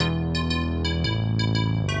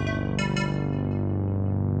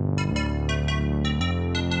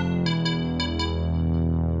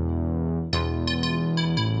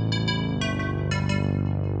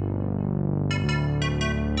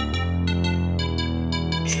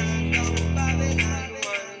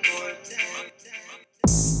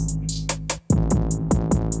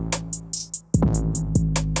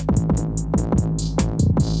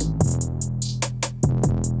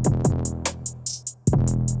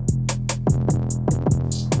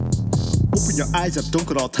your eyes up, don't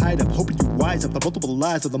get all tied up. Hoping you wise up the multiple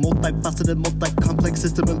lies of the multifaceted, multi-complex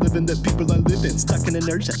system of living that people are living. Stuck in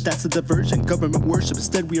inertia, that's a diversion. Government worship,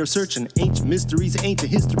 instead we are searching ancient mysteries,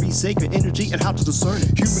 ancient history, sacred energy, and how to discern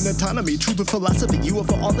it. Human autonomy, truth of philosophy,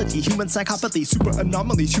 UFOlogy, human psychopathy, super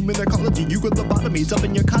anomalies, human ecology, Yuga lobotomies up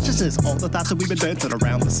in your consciousness. All the thoughts that we've been dancing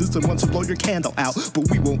around. The system wants to blow your candle out,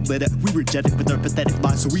 but we won't let it. We reject it with our pathetic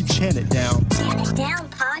lies, so we chant it down. Chant It Down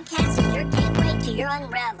podcast is your gateway to your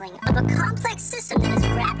unraveling of a complex system that is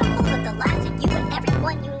grabbing hold of the lives of you and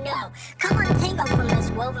everyone you know. Come on, tango from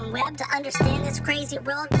this woven web to understand this crazy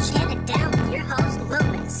world. Chant It Down with your host,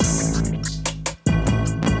 Loomis.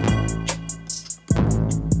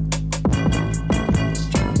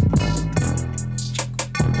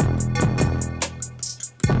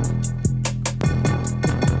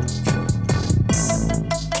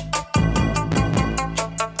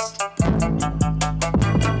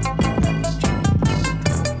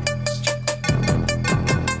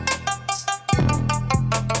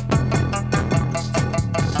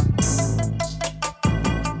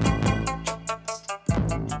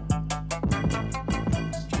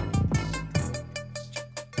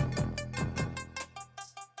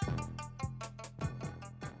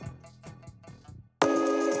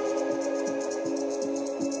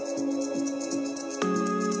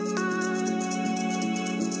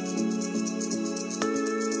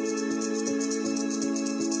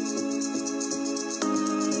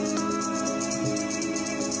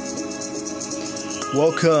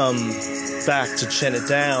 Welcome back to Chant It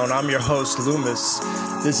Down. I'm your host, Loomis.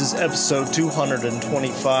 This is episode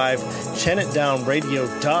 225.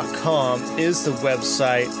 ChantItDownRadio.com is the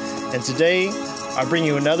website. And today, I bring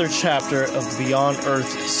you another chapter of the Beyond Earth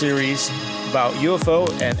series about UFO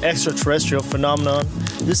and extraterrestrial phenomenon.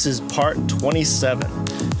 This is part 27.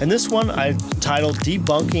 And this one I titled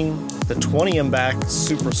Debunking the 20 and Back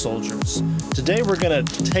Super Soldiers. Today, we're going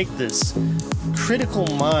to take this critical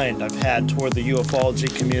mind I've had toward the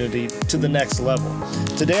ufology community to the next level.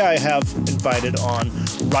 Today I have invited on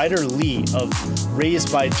Ryder Lee of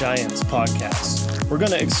Raised by Giants podcast. We're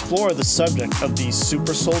going to explore the subject of these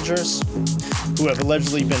super soldiers who have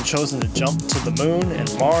allegedly been chosen to jump to the moon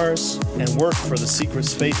and Mars and work for the secret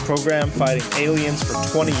space program fighting aliens for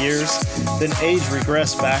 20 years, then age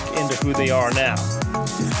regress back into who they are now.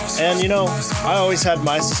 And you know, I always had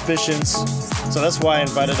my suspicions, so that's why I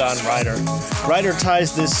invited on Ryder. Ryder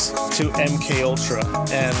ties this to MK Ultra,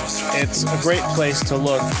 and it's a great place to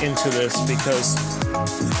look into this because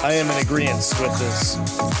I am in agreement with this.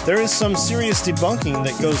 There is some serious debunking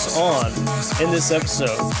that goes on in this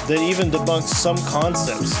episode that even debunks some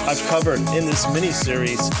concepts I've covered in this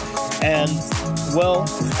mini-series, and well,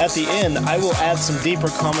 at the end, I will add some deeper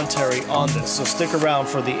commentary on this, so stick around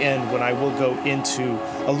for the end when I will go into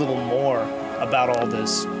a little more about all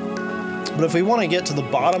this. But if we want to get to the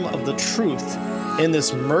bottom of the truth in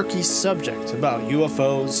this murky subject about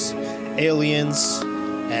UFOs, aliens,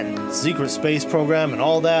 and secret space program and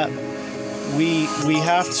all that, we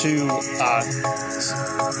have to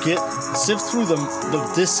sift through the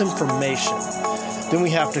disinformation. Then we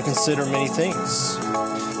have to consider many things.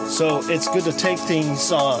 So it's good to take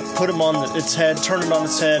things, put them on its head, turn it on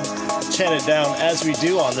its head, chant it down as we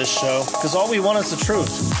do on this show, because all we want is the truth.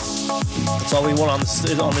 That's all we want on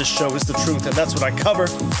this show is the truth, and that's what I cover.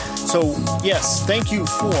 So yes, thank you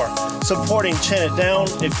for supporting Chant It Down.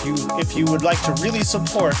 If you would like to really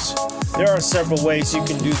support, there are several ways you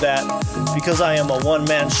can do that. Because I am a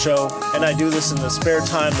one-man show and I do this in the spare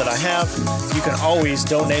time that I have, you can always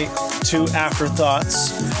donate to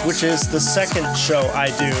Afterthoughts, which is the second show I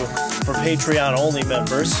do for Patreon-only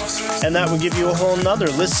members, and that will give you a whole nother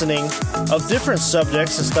listening of different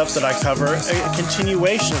subjects and stuff that I cover, a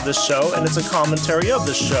continuation of this show, and it's a commentary of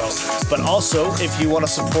this show. But also, if you want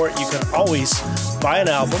to support, you can always buy an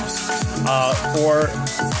album, or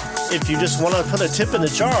if you just want to put a tip in the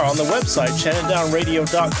jar on the website,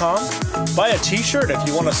 ChantItDownRadio.com, buy a t-shirt if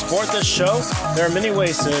you want to support this show. There are many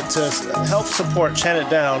ways to help support Chant It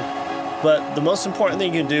Down, but the most important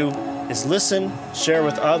thing you can do is listen, share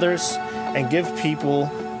with others, and give people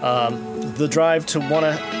the drive to want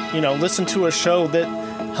to, listen to a show that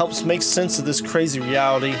helps make sense of this crazy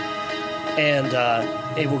reality, and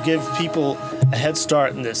it will give people a head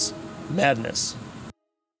start in this madness.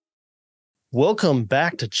 Welcome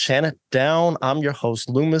back to Chant It Down. I'm your host,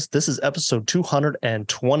 Loomis. This is episode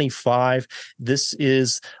 225. This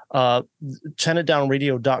is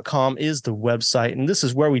ChantItDownRadio.com is the website, and this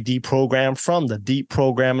is where we deprogram from the deep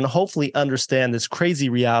program and hopefully understand this crazy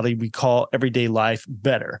reality we call everyday life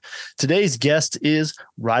better. Today's guest is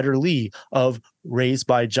Ryder Lee of Raised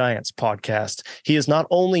by Giants podcast. He is not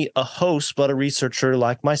only a host, but a researcher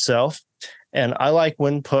like myself. And I like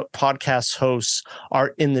when podcast hosts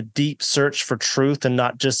are in the deep search for truth and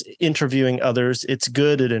not just interviewing others. It's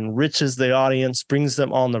good. It enriches the audience, brings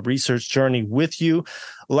them on the research journey with you.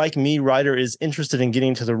 Like me, Ryder is interested in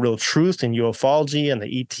getting to the real truth in ufology and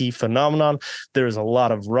the ET phenomenon. There is a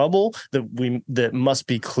lot of rubble that must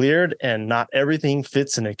be cleared, and not everything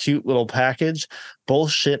fits in a cute little package.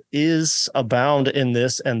 Bullshit is abound in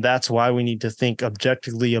this, and that's why we need to think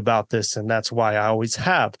objectively about this, and that's why I always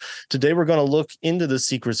have. Today, we're going to look into the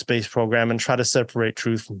secret space program and try to separate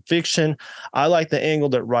truth from fiction. I like the angle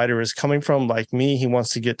that Ryder is coming from. Like me, he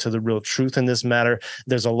wants to get to the real truth in this matter.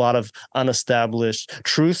 There's a lot of unestablished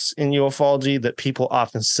truths in ufology that people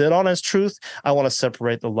often sit on as truth. I want to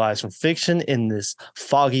separate the lies from fiction in this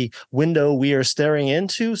foggy window we are staring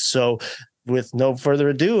into. So with no further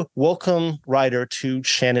ado, welcome Ryder to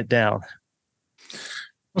Shan It Down.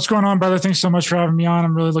 What's going on, brother? Thanks so much for having me on.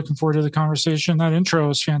 I'm really looking forward to the conversation. That intro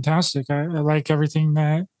is fantastic. I like everything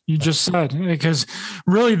that you just said, because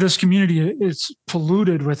really this community is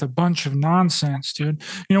polluted with a bunch of nonsense, dude.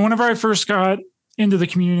 You know, whenever I first got into the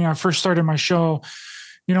community, I first started my show,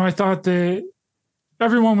 you know, I thought that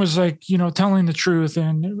everyone was like, you know, telling the truth.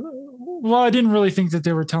 And well, I didn't really think that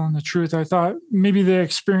they were telling the truth. I thought maybe they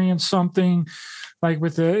experienced something like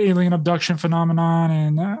with the alien abduction phenomenon.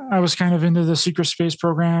 And I was kind of into the secret space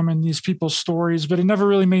program and these people's stories, but it never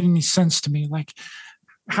really made any sense to me. Like,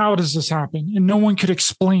 how does this happen? And no one could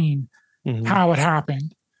explain how it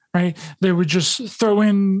happened, right? They would just throw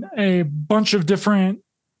in a bunch of different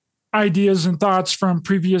ideas and thoughts from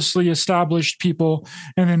previously established people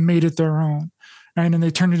and then made it their own. Right? And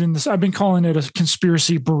they turned it into, I've been calling it a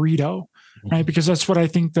conspiracy burrito, right? Because that's what I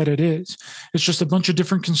think that it is. It's just a bunch of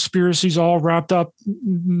different conspiracies all wrapped up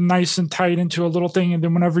nice and tight into a little thing. And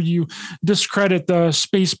then whenever you discredit the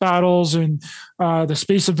space battles and the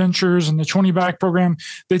space adventures and the 20 back program,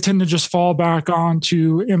 they tend to just fall back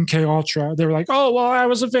onto MK Ultra. They're like, oh, well, I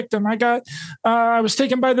was a victim. I was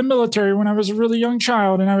taken by the military when I was a really young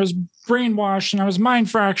child, and I was brainwashed and I was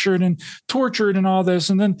mind fractured and tortured and all this.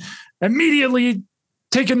 And then immediately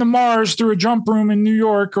taken to Mars through a jump room in New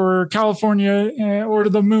York or California or to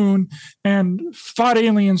the moon and fought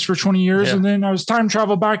aliens for 20 years. Yeah. And then I was time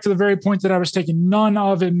travel back to the very point that I was taken. None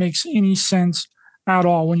of it makes any sense at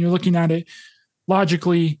all when you're looking at it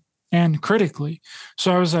logically and critically.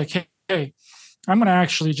 So I was like, hey, I'm going to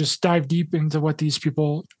actually just dive deep into what these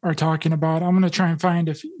people are talking about. I'm going to try and find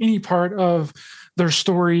if any part of their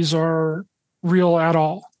stories are real at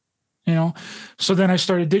all. You know, so then I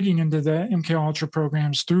started digging into the MK Ultra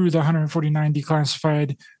programs through the 149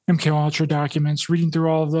 declassified MK Ultra documents, reading through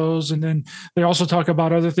all of those. And then they also talk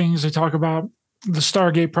about other things. They talk about the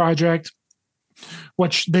Stargate project,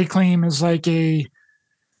 which they claim is like an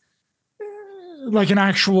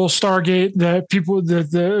actual Stargate that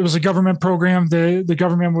it was a government program. The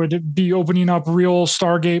government would be opening up real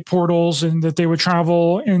Stargate portals, and that they would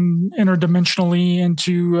travel interdimensionally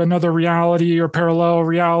into another reality or parallel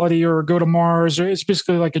reality or go to Mars. It's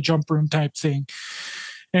basically like a jump room type thing.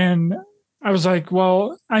 And I was like,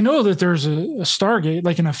 well, I know that there's a Stargate,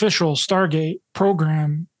 like an official Stargate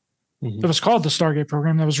program that was called the Stargate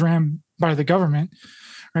program that was ran by the government.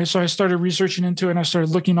 Right. So I started researching into it, and I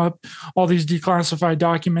started looking up all these declassified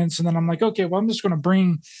documents. And then I'm like, okay, well, I'm just going to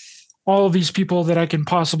bring all of these people that I can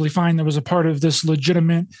possibly find that was a part of this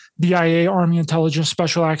legitimate DIA Army Intelligence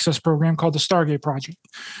Special Access Program called the Stargate Project,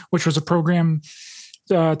 which was a program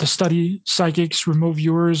to study psychics, remote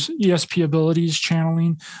viewers, ESP abilities,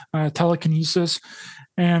 channeling, telekinesis.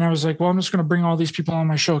 And I was like, well, I'm just going to bring all these people on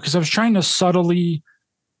my show, because I was trying to subtly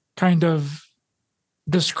kind of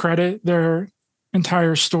discredit their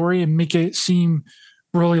entire story and make it seem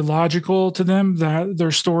really logical to them that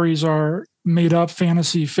their stories are made up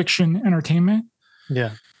fantasy fiction entertainment.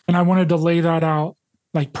 Yeah. And I wanted to lay that out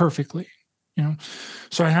like perfectly, you know?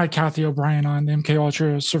 So I had Kathy O'Brien on, the MK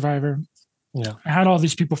Ultra survivor. Yeah. I had all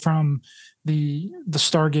these people from the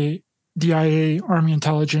Stargate DIA Army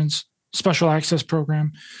Intelligence Special Access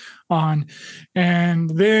Program on. And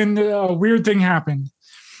then a weird thing happened,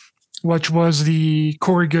 which was the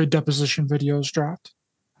Corey Good deposition videos dropped,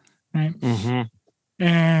 right?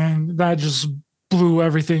 And that just blew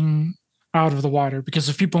everything out of the water, because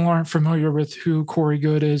if people aren't familiar with who Corey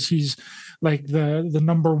Good is, he's like the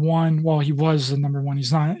number one. Well, he was the number one.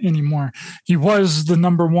 He's not anymore. He was the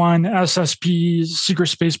number one SSP secret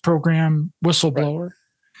space program whistleblower. Right.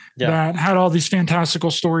 Yeah. That had all these fantastical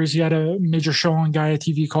stories. He had a major show on Gaia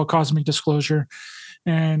TV called Cosmic Disclosure.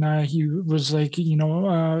 And he was like,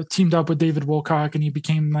 teamed up with David Wilcock, and he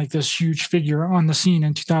became like this huge figure on the scene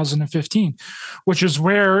in 2015, which is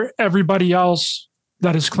where everybody else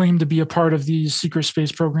that is claimed to be a part of the secret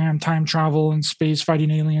space program, time travel and space,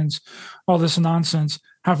 fighting aliens, all this nonsense,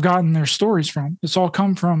 have gotten their stories from. It's all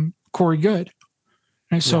come from Corey Goode.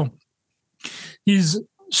 Right? So he's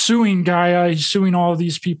suing Gaia. He's suing all of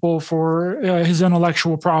these people for his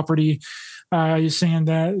intellectual property. He's saying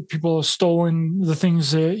that people have stolen the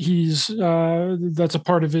things that that's a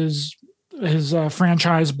part of his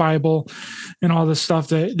franchise Bible and all this stuff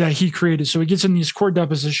that he created. So he gets in these court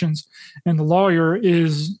depositions, and the lawyer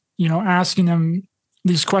is, asking him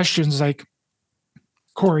these questions like,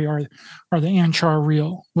 Corey, are the Anchar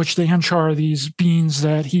real? Which the Anchar are these beings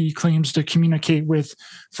that he claims to communicate with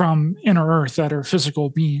from inner Earth that are physical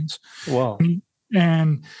beings. Wow.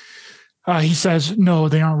 And he says, no,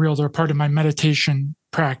 they aren't real. They're part of my meditation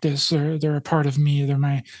practice. They're a part of me. They're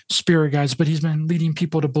my spirit guides. But he's been leading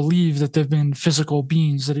people to believe that they've been physical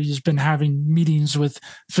beings, that he's been having meetings with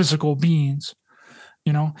physical beings,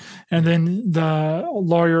 And then the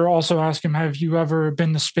lawyer also asked him, have you ever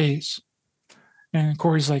been to space? And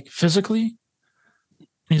Corey's like, physically? And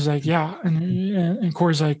he's like, yeah. And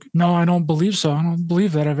Corey's like, no, I don't believe so. I don't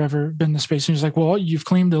believe that I've ever been to space. And he's like, well, you've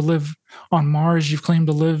claimed to live on Mars. You've claimed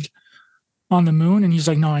to live on the moon. And he's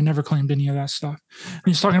like, no, I never claimed any of that stuff. And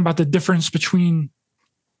he's talking about the difference between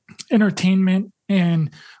entertainment and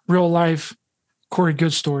real life Corey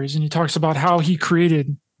Goode stories. And he talks about how he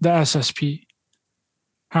created the SSP,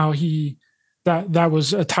 how that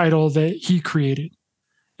was a title that he created,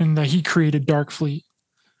 and that he created Dark Fleet.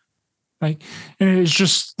 And it's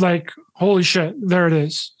just like, holy shit, there it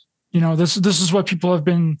is. This is what people have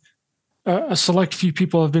been, a select few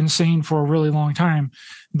people have been saying for a really long time,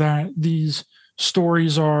 that these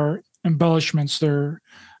stories are embellishments. They're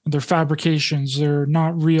fabrications. They're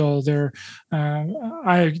not real.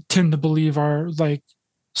 I tend to believe are like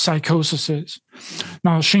psychoses.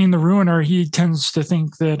 Now, Shane the Ruiner, he tends to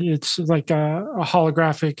think that it's like a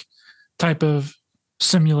holographic type of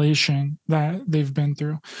simulation that they've been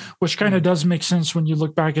through, which kind of does make sense when you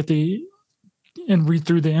look back at and read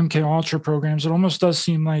through the MK Ultra programs. It almost does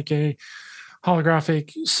seem like a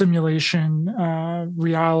holographic simulation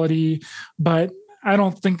reality, but I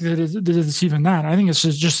don't think that it's even that. I think it's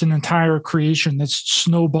just an entire creation that's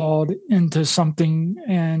snowballed into something,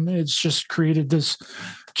 and it's just created this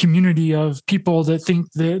community of people that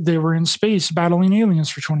think that they were in space battling aliens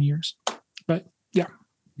for 20 years. But yeah.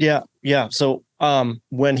 So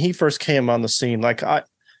when he first came on the scene,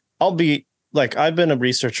 I've been a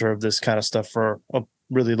researcher of this kind of stuff for a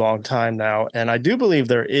really long time now, and I do believe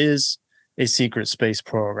there is a secret space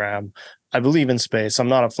program. I believe in space. I'm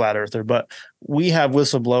not a flat earther, but we have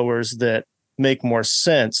whistleblowers that make more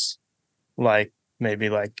sense, maybe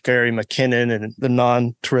like Gary McKinnon and the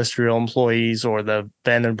non-terrestrial employees, or the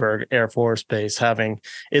Vandenberg Air Force Base having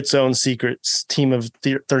its own secret team of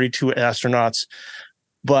 32 astronauts.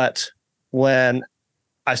 But when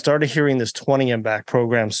I started hearing this 20 and back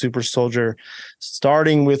program, Super Soldier,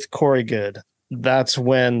 starting with Corey Goode, that's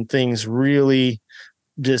when things really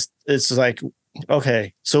it's like,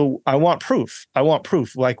 okay, so I want proof.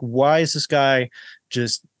 Like, why is this guy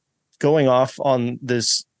just going off on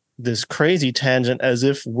this crazy tangent as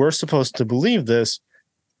if we're supposed to believe this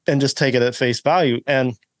and just take it at face value?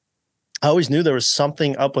 And I always knew there was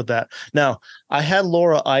something up with that. Now, I had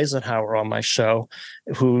Laura Eisenhower on my show,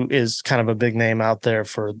 who is kind of a big name out there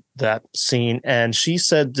for that scene. And she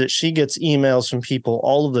said that she gets emails from people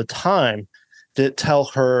all of the time that tell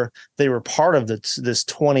her they were part of this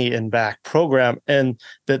 20 and back program, and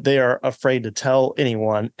that they are afraid to tell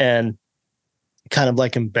anyone and kind of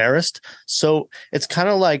like embarrassed. So it's kind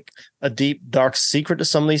of like a deep, dark secret to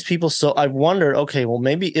some of these people. So I wondered, okay, well,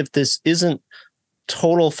 maybe if this isn't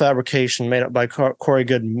total fabrication made up by Corey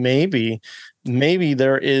Goode, maybe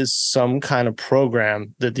there is some kind of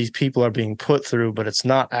program that these people are being put through, but it's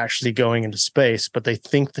not actually going into space, but they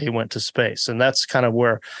think they went to space. And that's kind of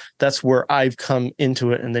where I've come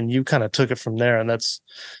into it. And then you kind of took it from there. And that's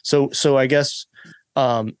so I guess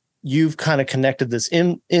you've kind of connected this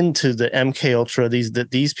into the MK Ultra,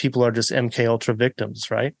 that these people are just MK Ultra victims,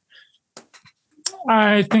 right?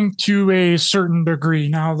 I think to a certain degree.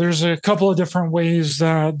 Now, there's a couple of different ways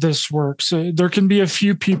that this works. There can be a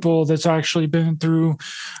few people that's actually been through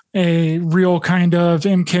a real kind of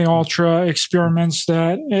MK Ultra experiments,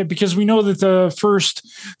 because we know that the first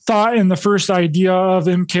thought and the first idea of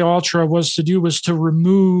MK Ultra was to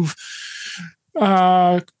remove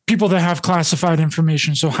people that have classified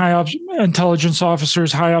information. So high up intelligence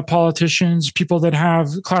officers, high up politicians, people that have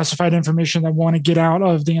classified information that want to get out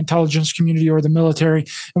of the intelligence community or the military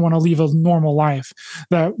and want to leave a normal life,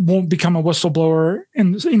 that won't become a whistleblower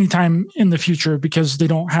anytime in the future because they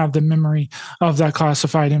don't have the memory of that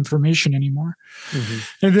classified information anymore.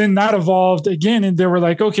 Mm-hmm. And then that evolved again. And they were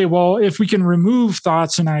like, okay, well, if we can remove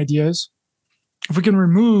thoughts and ideas, if we can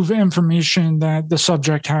remove information that the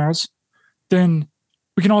subject has, then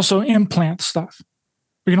we can also implant stuff.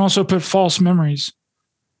 We can also put false memories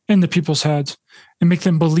into people's heads and make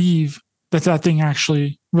them believe that that thing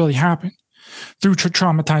actually really happened through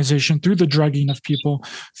traumatization, through the drugging of people,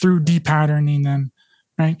 through depatterning them,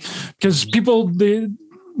 right? Because people,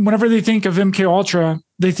 whenever they think of MK Ultra,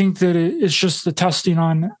 they think that it's just the testing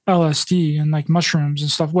on LSD and like mushrooms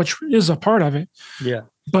and stuff, which is a part of it. Yeah.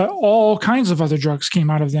 But all kinds of other drugs came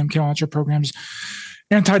out of the MK Ultra programs.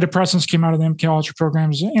 Antidepressants came out of the MK Ultra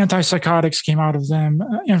programs. Antipsychotics came out of them.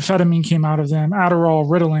 Amphetamine came out of them. Adderall,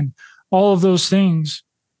 Ritalin, all of those things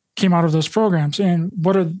came out of those programs. And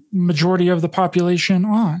what are the majority of the population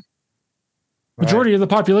on? Majority of the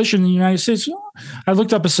population in the United States. I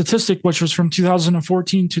looked up a statistic which was from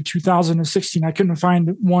 2014 to 2016. I couldn't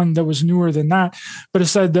find one that was newer than that, but it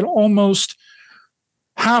said that almost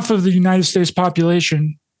half of the United States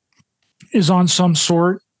population is on some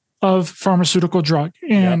sort of pharmaceutical drug.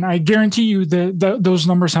 And I guarantee you that those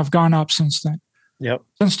numbers have gone up since then. Yep.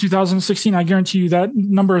 Since 2016, I guarantee you that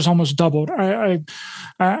number has almost doubled. I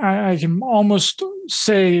can almost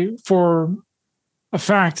say for a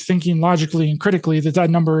fact, thinking logically and critically, that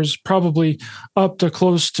number is probably up to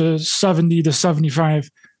close to 70 to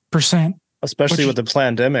 75%. Especially with the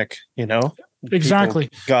pandemic, Exactly.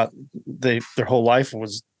 Their whole life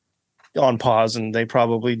was on pause and they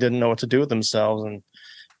probably didn't know what to do with themselves and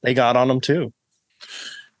they got on them too.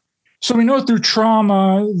 So we know through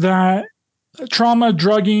trauma that trauma,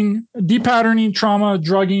 drugging, depatterning, trauma,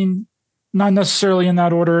 drugging, not necessarily in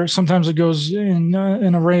that order. Sometimes it goes in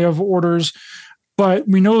an array of orders, but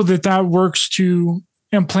we know that works to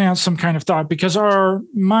implant some kind of thought because our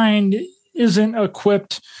mind isn't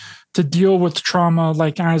equipped to deal with trauma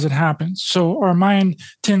like as it happens. So our mind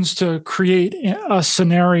tends to create a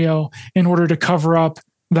scenario in order to cover up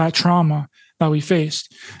that trauma that we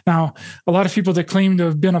faced. Now, a lot of people that claim to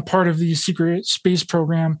have been a part of the secret space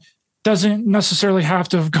program doesn't necessarily have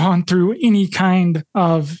to have gone through any kind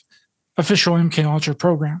of official MK Ultra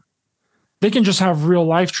program. They can just have real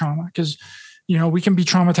life trauma because, we can be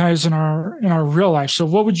traumatized in our real life. So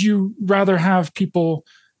what would you rather have people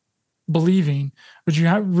believing? Would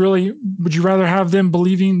you rather have them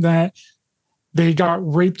believing that they got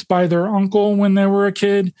raped by their uncle when they were a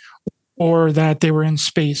kid or that they were in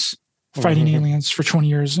space fighting aliens for 20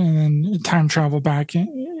 years and then time travel back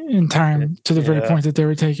in time to the very point that they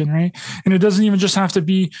were taken, right? And it doesn't even just have to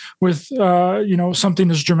be with, something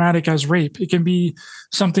as dramatic as rape. It can be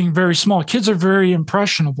something very small. Kids are very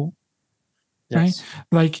impressionable, right?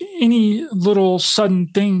 Like any little sudden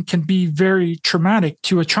thing can be very traumatic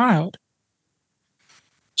to a child.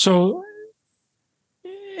 So,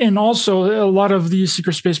 and also a lot of these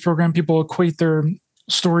secret space program people equate their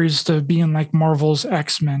stories to being like Marvel's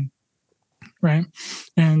X-Men, right?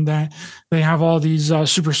 And they have all these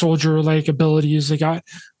super soldier like abilities. They got,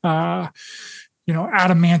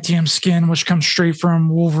 adamantium skin, which comes straight from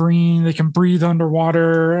Wolverine. They can breathe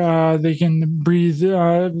underwater. They can breathe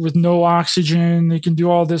with no oxygen. They can do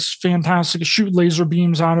all this fantastic, shoot laser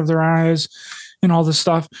beams out of their eyes and all this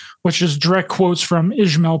stuff, which is direct quotes from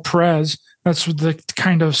Ismael Perez. That's the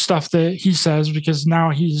kind of stuff that he says because now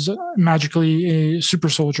he's magically a super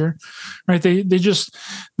soldier, right?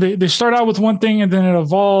 They start out with one thing and then it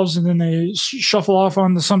evolves and then they shuffle off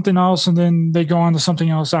onto something else and then they go on to something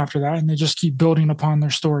else after that and they just keep building upon their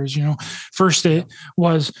stories. First it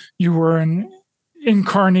was you were an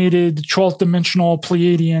incarnated 12th dimensional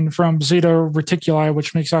Pleiadian from Zeta Reticuli,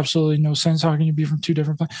 which makes absolutely no sense. How can you be from two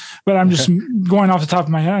different planets? But I'm just going off the top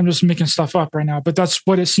of my head. I'm just making stuff up right now, but that's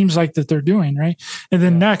what it seems like that they're doing, right? And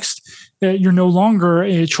then next, you're no longer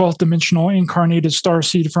a 12th dimensional incarnated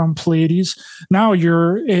starseed from Pleiades. Now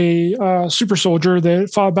you're a super soldier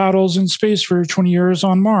that fought battles in space for 20 years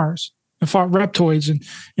on Mars and fought reptoids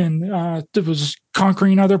and it was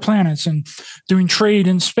conquering other planets and doing trade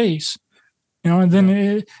in space. And then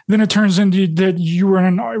it turns into that you were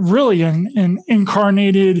an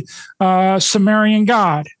incarnated Sumerian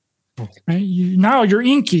god. Right? Now you're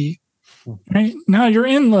Inky. Right? Now you're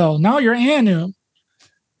Enlil. Now you're Anu.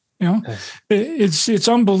 It's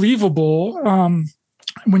unbelievable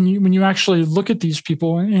when you actually look at these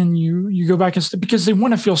people and you go back and because they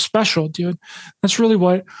want to feel special, dude. That's really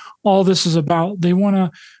what all this is about. They want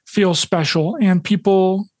to feel special, and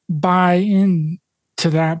people buy into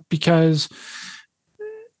that because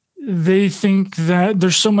they think that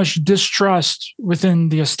there's so much distrust within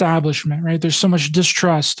the establishment, right? There's so much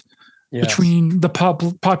distrust between the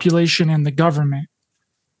population and the government.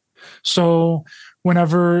 So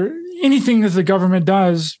whenever anything that the government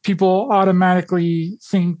does, people automatically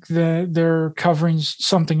think that they're covering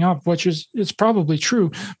something up, which is it's probably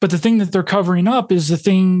true. But the thing that they're covering up is the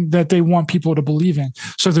thing that they want people to believe in.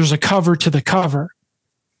 So there's a cover to the cover.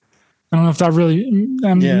 I don't know if that really,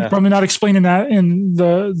 I'm probably not explaining that in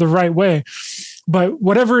the right way. But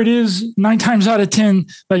whatever it is, 9 times out of 10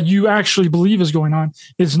 that you actually believe is going on,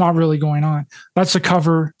 is not really going on. That's a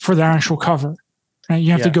cover for the actual cover. Right?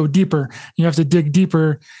 You have to go deeper. You have to dig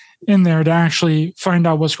deeper in there to actually find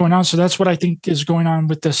out what's going on. So that's what I think is going on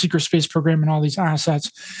with the secret space program and all these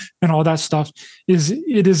assets and all that stuff.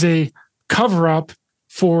 It is a cover up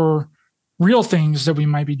for real things that we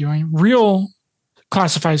might be doing, real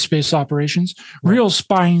classified space operations, real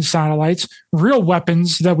spying satellites, real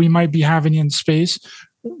weapons that we might be having in space,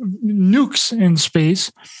 nukes in space,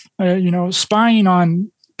 spying on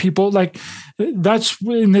people. Like that's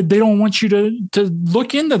when they don't want you to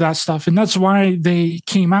look into that stuff. And that's why they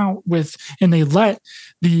came out with, and they let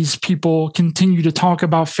these people continue to talk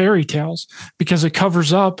about fairy tales, because it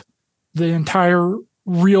covers up the entire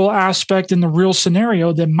real aspect and the real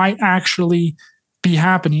scenario that might actually be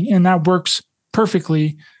happening. And that works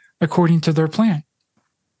perfectly according to their plan.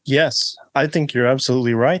 Yes, I think you're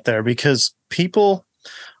absolutely right there, because people,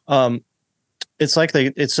 it's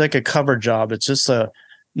like a cover job. It's just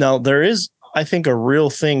now there is, I think, a real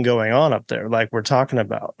thing going on up there, like we're talking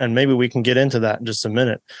about, and maybe we can get into that in just a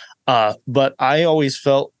minute. But I always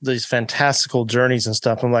felt these fantastical journeys and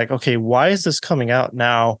stuff. I'm like, okay, why is this coming out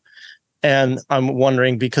now? And I'm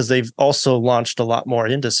wondering, because they've also launched a lot more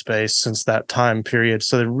into space since that time period.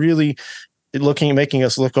 So they're really making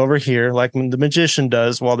us look over here like the magician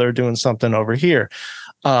does while they're doing something over here.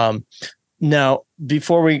 Now,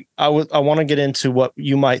 before I want to get into what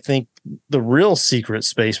you might think the real secret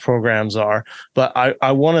space programs are, but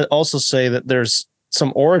I want to also say that there's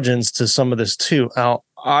some origins to some of this too. Now,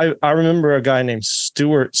 I remember a guy named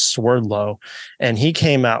Stuart Swerdlow, and he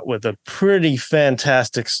came out with a pretty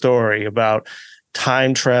fantastic story about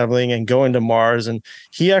time traveling and going to Mars. And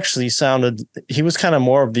he actually he was kind of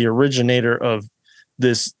more of the originator of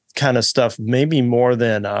this kind of stuff, maybe more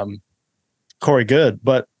than Corey Goode.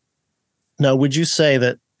 But now, would you say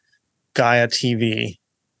that Gaia TV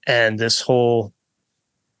and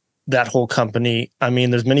that whole company, I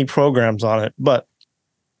mean, there's many programs on it, but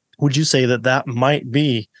would you say that might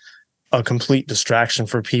be a complete distraction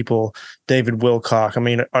for people? David Wilcock, I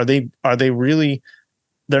mean, are they really,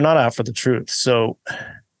 they're not out for the truth. So,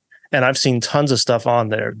 and I've seen tons of stuff on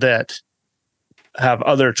there that have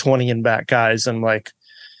other 20 and back guys. I'm like,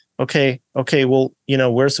 okay, well,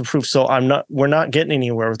 where's the proof? So we're not getting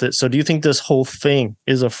anywhere with it. So do you think this whole thing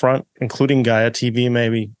is a front, including Gaia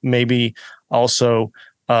TV, maybe also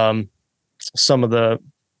some of the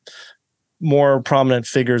more prominent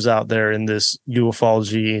figures out there in this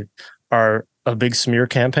ufology are a big smear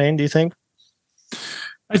campaign, do you think?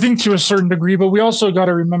 I think to a certain degree, but we also got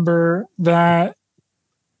to remember that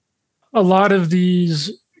a lot of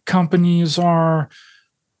these companies are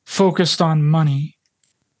focused on money.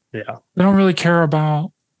 Yeah. They don't really care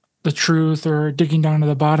about the truth or digging down to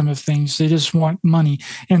the bottom of things. They just want money.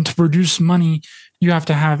 And to produce money, you have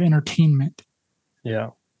to have entertainment. Yeah.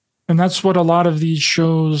 And that's what a lot of these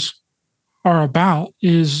shows are about,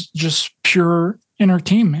 is just pure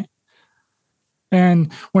entertainment.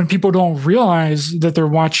 And when people don't realize that they're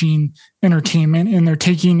watching entertainment and they're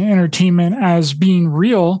taking entertainment as being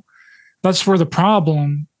real, that's where the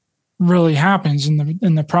problem really happens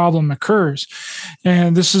and the problem occurs.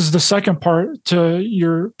 And this is the second part to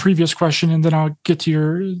your previous question, and then I'll get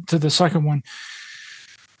to the second one.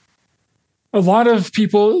 A lot of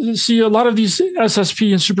people see a lot of these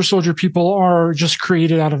SSP and super soldier people are just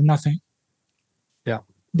created out of nothing. Yeah.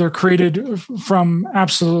 They're created from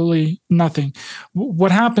absolutely nothing.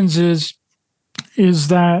 What happens is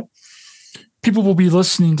that people will be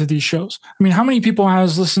listening to these shows. I mean, how many people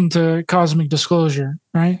has listened to Cosmic Disclosure,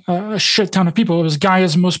 right? A shit ton of people. It was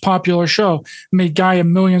Gaia's most popular show, made Gaia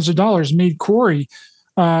millions of dollars, made Corey,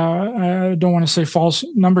 I don't want to say false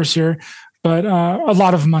numbers here, but a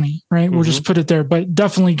lot of money, right? Mm-hmm. We'll just put it there. But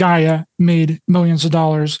definitely Gaia made millions of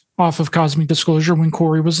dollars off of Cosmic Disclosure when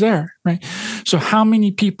Corey was there, right? So how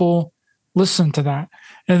many people listened to that?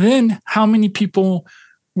 And then how many people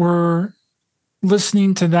were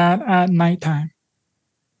listening to that at nighttime,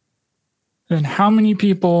 then how many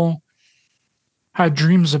people had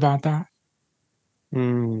dreams about that?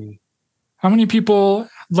 How many people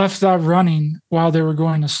left that running while they were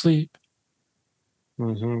going to sleep?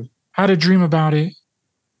 Had a dream about it,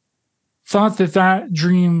 thought that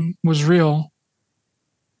dream was real,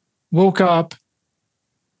 woke up,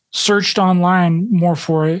 searched online more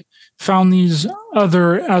for it, found these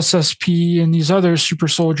other SSP and these other super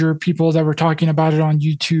soldier people that were talking about it on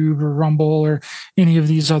YouTube or Rumble or any of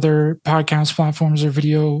these other podcast platforms or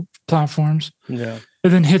video platforms. Yeah.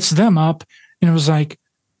 And then hits them up and it was like,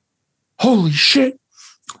 holy shit,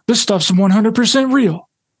 this stuff's 100% real.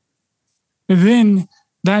 And then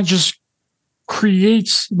that just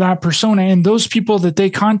creates that persona. And those people that they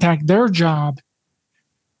contact, their job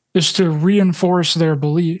is to reinforce their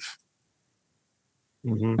belief.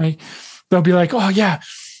 Like they'll be like, oh yeah,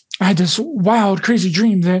 I had this wild, crazy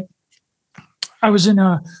dream that I was in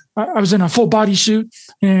a full body suit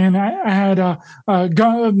and I had a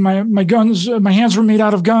gun. My guns, my hands were made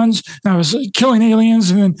out of guns. And I was killing aliens,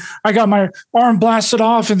 and then I got my arm blasted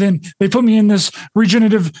off, and then they put me in this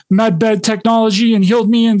regenerative med bed technology and healed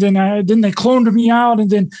me, and then they cloned me out, and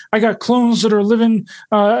then I got clones that are living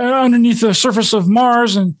underneath the surface of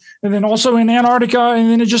Mars, and then also in Antarctica, and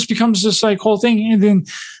then it just becomes this like whole thing, and then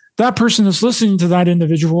that person that's listening to that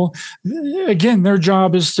individual, again, their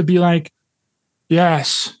job is to be like,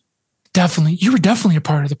 yes, definitely. You were definitely a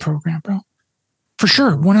part of the program, bro. For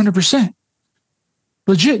sure. 100%.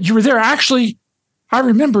 Legit. You were there. Actually, I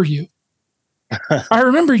remember you. I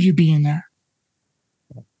remember you being there.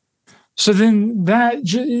 So then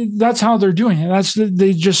that's how they're doing it.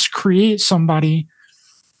 They just create somebody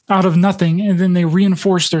out of nothing, and then they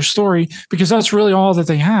reinforce their story, because that's really all that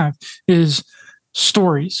they have is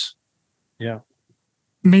stories. Yeah.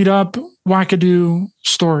 Made up wackadoo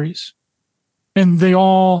stories. And they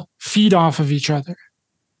all feed off of each other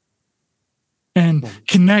and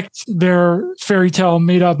connect their fairy tale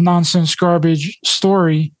made up nonsense garbage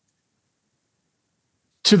story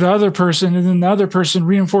to the other person. And then the other person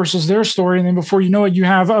reinforces their story. And then before you know it, you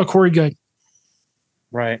have a Corey Good.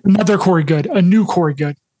 Right. Another Corey Good, a new Corey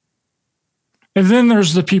Good. And then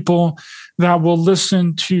there's the people that will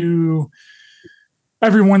listen to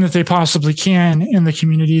everyone that they possibly can in the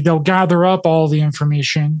community. They'll gather up all the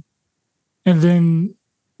information, and then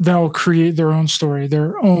they'll create their own story,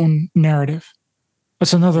 their own narrative.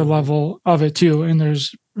 That's another level of it too. And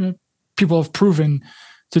there's people have proven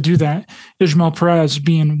to do that. Ishmael Perez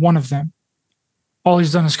being one of them. All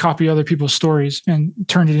he's done is copy other people's stories and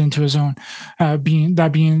turned it into his own. Being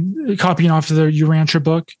copying off of the Urantia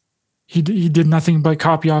book. He did nothing but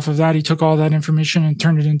copy off of that. He took all that information and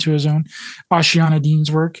turned it into his own. Ashiana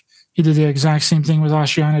Dean's work. He did the exact same thing with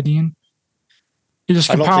Ashiana Dean. He just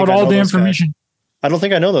compiled all the information. Guys. I don't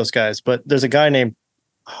think I know those guys, but there's a guy named,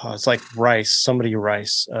 it's like Rice, somebody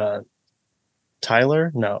Rice.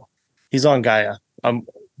 Tyler? No. He's on Gaia.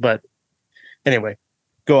 But anyway,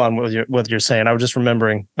 go on with what you're saying. I was just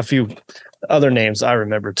remembering a few other names I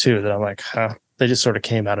remember too that I'm like, they just sort of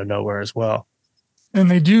came out of nowhere as well. And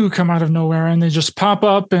they do come out of nowhere, and they just pop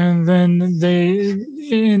up, and then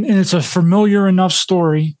and it's a familiar enough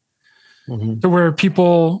story to where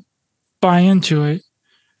people buy into it.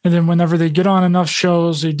 And then whenever they get on enough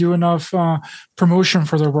shows, they do enough promotion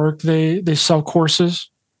for their work, they sell courses,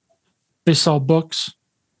 they sell books.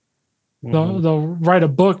 They'll write a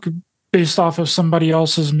book based off of somebody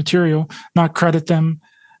else's material, not credit them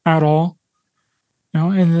at all.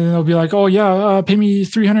 And then they'll be like, oh yeah, pay me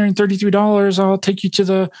 $333. I'll take you to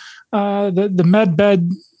the med bed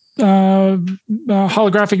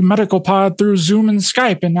holographic medical pod through Zoom and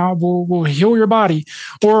Skype, and now we'll heal your body.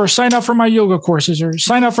 Or sign up for my yoga courses, or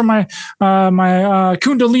sign up for my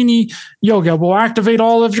Kundalini yoga. We'll activate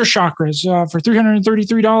all of your chakras for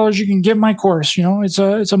 $333. You can get my course.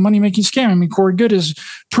 It's a money making scam. I mean, Corey Good is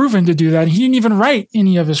proven to do that. He didn't even write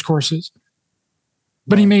any of his courses,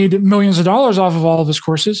 but he made millions of dollars off of all of his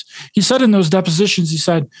courses. He said in those depositions, he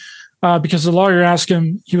said, because the lawyer asked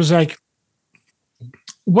him, he was like,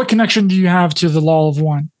 what connection do you have to the Law of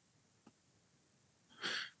One?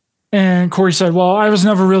 And Corey said, well, I was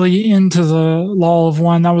never really into the Law of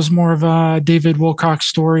One. That was more of a David Wilcock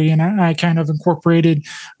story. And I kind of incorporated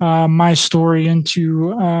my story into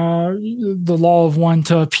the Law of One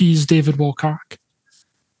to appease David Wilcock.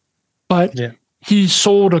 But he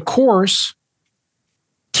sold a course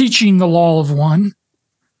teaching the Law of One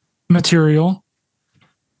material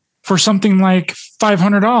for something like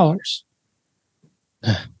 $500.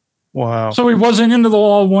 Wow. So he wasn't into the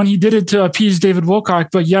Law of One. He did it to appease David Wilcock,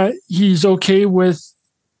 but yet he's okay with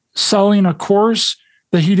selling a course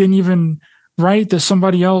that he didn't even write that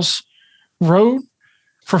somebody else wrote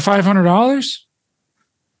for $500?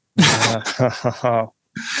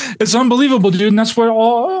 It's unbelievable, dude. And that's what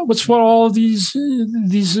all of these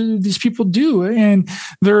people do. And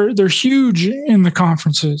they're huge in the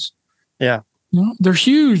conferences. Yeah. They're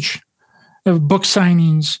huge. Book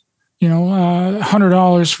signings,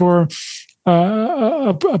 $100 for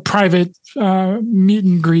a private meet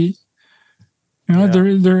and greet.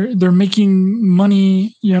 They're making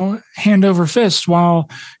money, hand over fist, while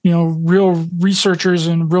real researchers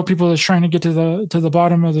and real people that's trying to get to the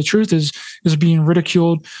bottom of the truth is being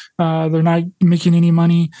ridiculed. They're not making any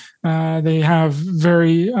money. They have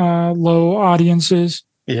very low audiences.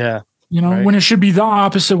 Yeah. Right. When it should be the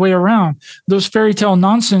opposite way around. Those fairy tale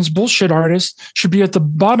nonsense bullshit artists should be at the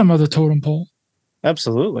bottom of the totem pole.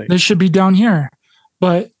 Absolutely. They should be down here,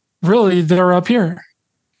 but really they're up here.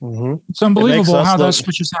 Mm-hmm. It's unbelievable how that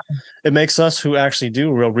switch has happened. It makes us who actually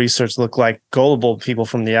do real research look like gullible people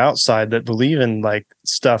from the outside that believe in like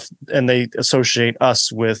stuff, and they associate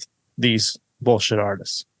us with these bullshit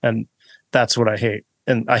artists. And that's what I hate.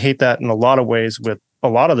 And I hate that in a lot of ways with a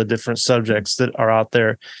lot of the different subjects that are out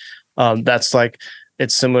there. That's like,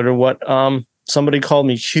 it's similar to what somebody called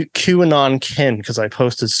me QAnon Ken, because I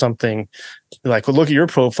posted something like, well, look at your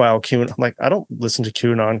profile, QAnon. I'm like, I don't listen to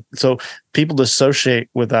QAnon. So people dissociate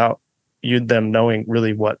without them knowing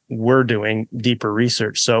really what we're doing, deeper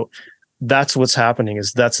research. So that's what's happening,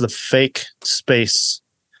 is that's the fake space.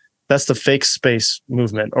 That's the fake space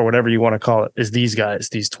movement, or whatever you want to call it, is these guys,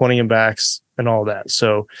 these 20 and backs and all that.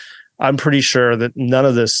 So I'm pretty sure that none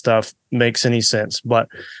of this stuff makes any sense. But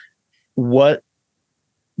what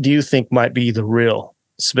do you think might be the real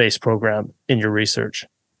space program in your research?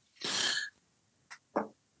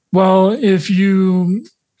 Well, if you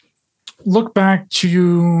look back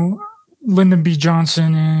to Lyndon B.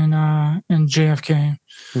 Johnson and JFK,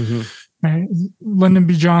 mm-hmm. right? Lyndon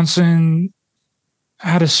B. Johnson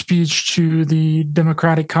had a speech to the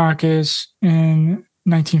Democratic caucus in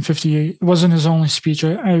 1958. It wasn't his only speech.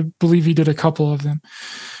 I believe he did a couple of them.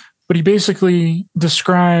 But he basically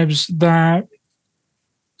describes that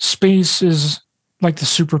space is like the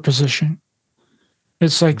superposition.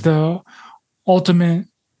 It's like the ultimate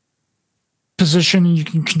position. You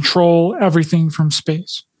can control everything from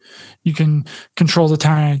space. You can control the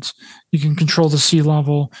tides. You can control the sea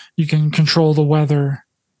level. You can control the weather.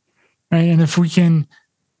 Right? And if we can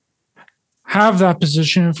have that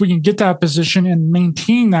position, if we can get that position and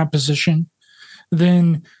maintain that position,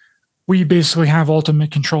 then we basically have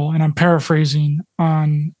ultimate control. And I'm paraphrasing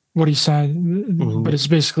on what he said, mm-hmm. but it's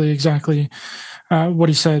basically exactly what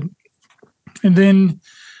he said. And then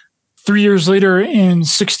 3 years later, in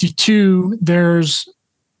 1962, there's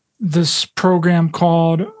this program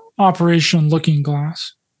called Operation Looking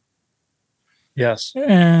Glass. Yes.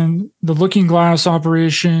 And the Looking Glass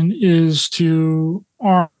operation is to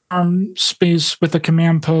arm space with a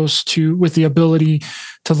command post with the ability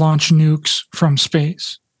to launch nukes from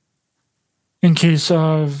space in case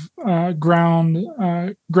of ground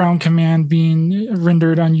command being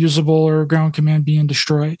rendered unusable or ground command being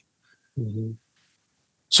destroyed. Mm-hmm.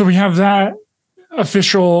 So we have that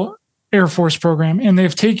official Air Force program, and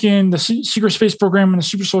they've taken the secret space program, and the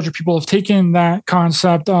super soldier people have taken that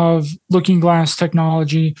concept of looking glass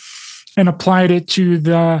technology and applied it to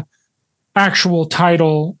the actual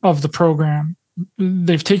title of the program.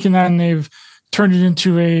 They've taken that and they've turned it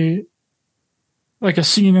into a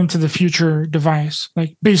seeing into the future device,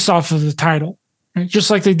 like based off of the title, right? Just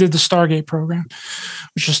like they did the Stargate program,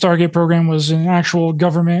 which the Stargate program was an actual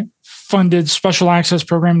government funded special access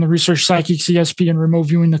program to research psychic, CSP, and remote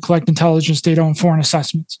viewing to collect intelligence data on foreign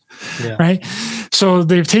assessments. Yeah. Right. So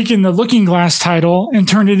they've taken the Looking Glass title and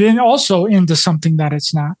turned it into something that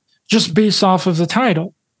it's not, just based off of the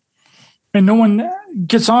title. And no one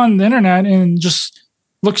gets on the internet and just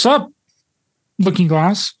looks up Looking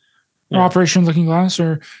Glass, or Operation Looking Glass,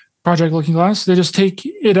 or Project Looking Glass. They just take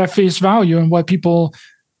it at face value and what people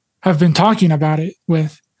have been talking about it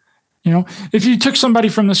with. If you took somebody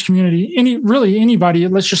from this community, anybody,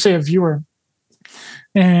 let's just say a viewer,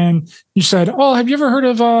 and you said, "Oh, have you ever heard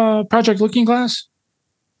of Project Looking Glass?"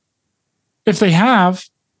 If they've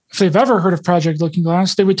ever heard of Project Looking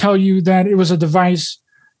Glass, they would tell you that it was a device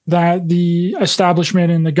that the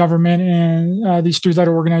establishment and the government and these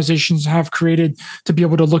three-letter organizations have created to be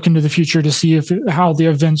able to look into the future to see how the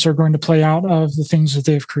events are going to play out of the things that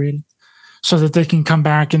they've created, so that they can come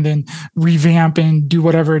back and then revamp and do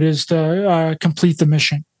whatever it is to complete the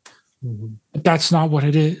mission. Mm-hmm. But that's not what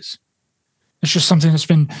it is. It's just something that's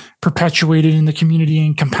been perpetuated in the community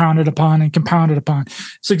and compounded upon and compounded upon.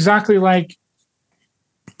 It's exactly like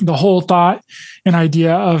the whole thought and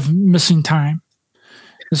idea of missing time.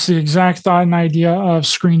 It's the exact thought and idea of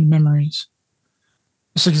screened memories.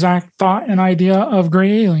 It's the exact thought and idea of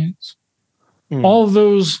gray aliens. All of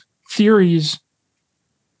those theories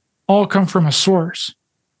all come from a source.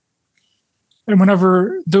 And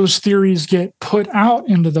whenever those theories get put out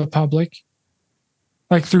into the public,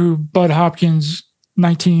 like through Bud Hopkins'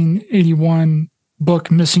 1981 book,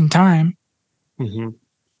 Missing Time,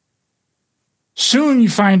 soon you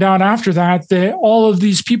find out after that all of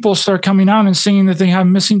these people start coming out and saying that they have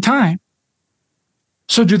missing time.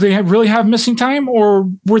 So do they really have missing time, or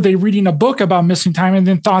were they reading a book about missing time and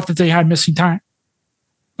then thought that they had missing time?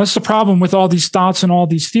 That's the problem with all these thoughts and all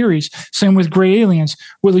these theories. Same with gray aliens,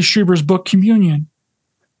 Willie Strieber's book, Communion.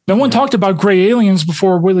 No one talked about gray aliens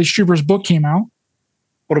before Willie Strieber's book came out.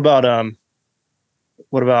 What about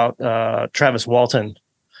Travis Walton?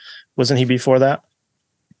 Wasn't he before that?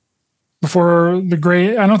 Before the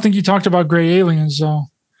gray, I don't think he talked about gray aliens though.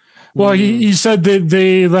 Well, he said that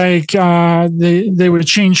they would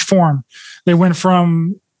change form. They went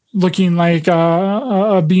from looking like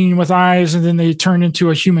a being with eyes, and then they turned into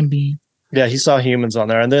a human being. Yeah, he saw humans on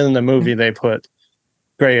there, and then in the movie they put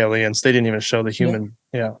gray aliens. They didn't even show the human.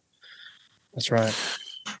 Yeah, that's right.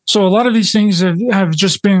 So a lot of these things have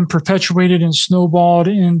just been perpetuated and snowballed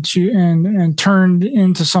into and turned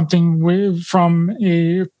into something from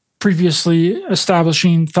a previously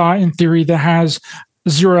establishing thought and theory that has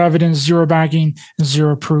zero evidence, zero backing, and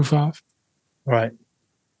zero proof of. Right.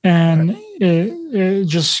 And it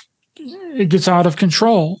gets out of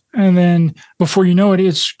control. And then before you know it,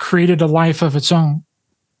 it's created a life of its own.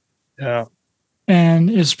 Yeah. And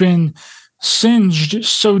it's been singed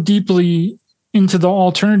so deeply into the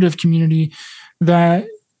alternative community that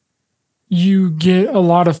you get a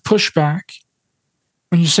lot of pushback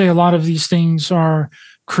when you say a lot of these things are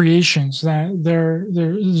creations, that they're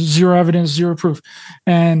zero evidence, zero proof.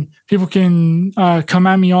 And people can come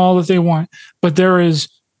at me all that they want, but there is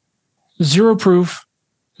zero proof,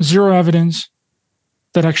 zero evidence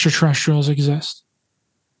that extraterrestrials exist.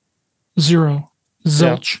 Zero.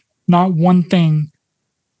 Zilch. Not one thing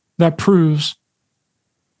that proves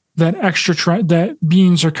that that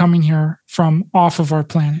beings are coming here from off of our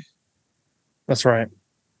planet. That's right.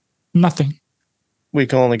 Nothing. We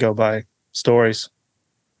can only go by stories.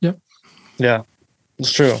 Yep. Yeah,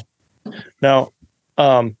 it's true. Now,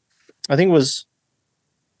 I think it was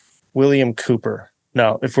William Cooper.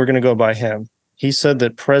 Now, if we're going to go by him, he said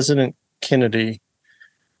that President Kennedy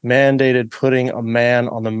mandated putting a man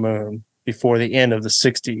on the moon before the end of the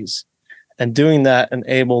 60s. And doing that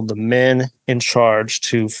enabled the men in charge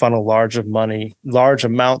to funnel large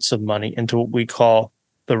amounts of money into what we call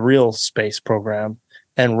the real space program.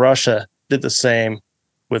 And Russia did the same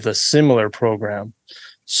with a similar program.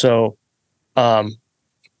 So I'm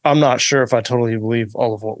not sure if I totally believe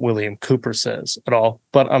all of what William Cooper says at all,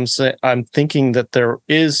 but I'm thinking that there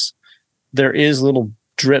is little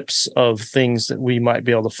drips of things that we might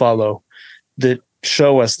be able to follow that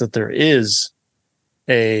show us that there is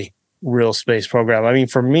a real space program. I mean,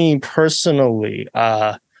 for me personally,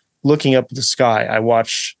 looking up at the sky, I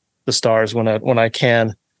watch the stars when I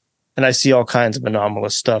can, and I see all kinds of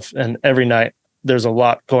anomalous stuff. And every night there's a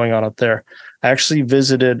lot going on up there. I actually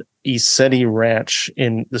visited Isetti Ranch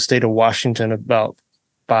in the state of Washington about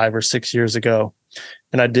 5 or 6 years ago,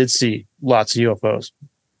 and I did see lots of UFOs.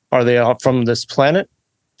 Are they all from this planet?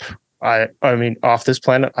 I mean, off this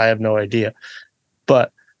planet? I have no idea.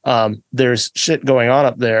 But there's shit going on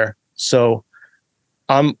up there. So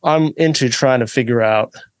I'm into trying to figure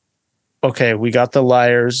out, okay, we got the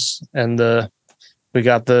liars and we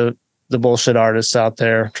got the bullshit artists out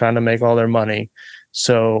there trying to make all their money.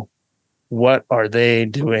 So what are they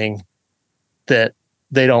doing that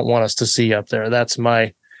they don't want us to see up there? That's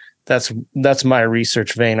my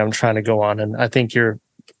research vein I'm trying to go on. And I think you're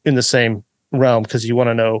in the same realm because you want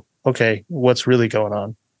to know, okay, what's really going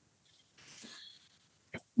on?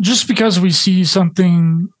 Just because we see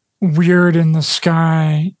something weird in the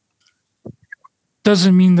sky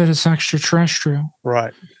doesn't mean that it's extraterrestrial.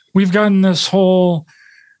 Right. We've gotten this whole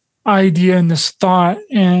idea and this thought,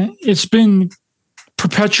 and it's been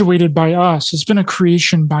perpetuated by us. It's been a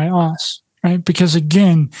creation by us, right? Because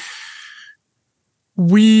again,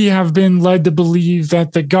 we have been led to believe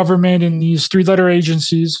that the government and these 3-letter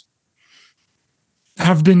agencies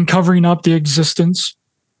have been covering up the existence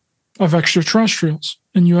of extraterrestrials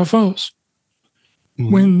and UFOs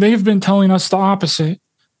when they've been telling us the opposite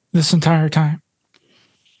this entire time.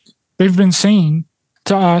 They've been saying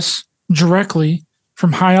to us directly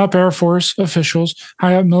from high up Air Force officials,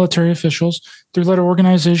 high up military officials, 3-letter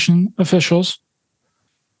organization officials,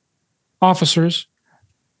 officers,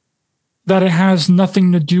 that it has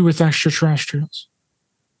nothing to do with extraterrestrials.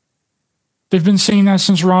 They've been saying that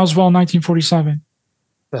since Roswell, 1947.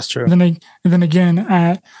 That's true. And then again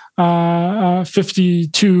at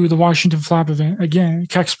 52, the Washington Flap event, again,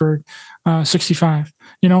 Kecksburg, 65.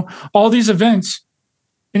 All these events,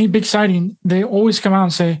 any big sighting, they always come out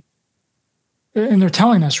and say, and they're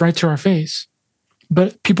telling us right to our face,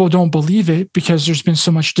 but people don't believe it because there's been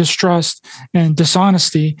so much distrust and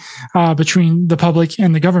dishonesty between the public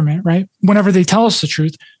and the government, right? Whenever they tell us the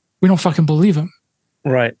truth, we don't fucking believe them.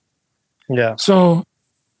 Right. Yeah. So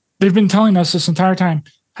they've been telling us this entire time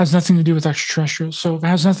has nothing to do with extraterrestrials. So if it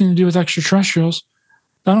has nothing to do with extraterrestrials,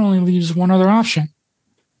 that only leaves one other option.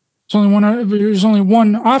 There's only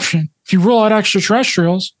one option. If you rule out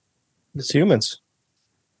extraterrestrials, it's humans.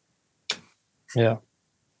 Yeah.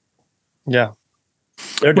 Yeah.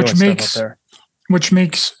 They're doing stuff up there. Which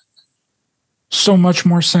makes so much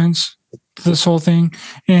more sense, this whole thing.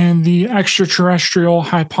 And the extraterrestrial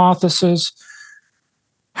hypothesis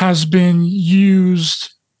has been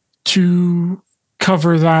used to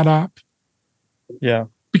cover that up. Yeah.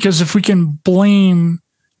 Because if we can blame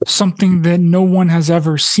something that no one has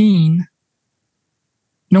ever seen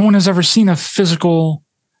a physical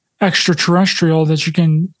extraterrestrial that you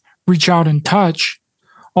can reach out and touch.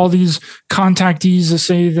 All these contactees that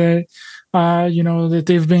say that, that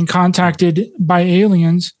they've been contacted by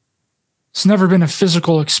aliens. It's never been a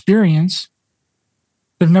physical experience.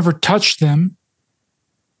 They've never touched them,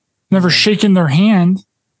 never shaken their hand.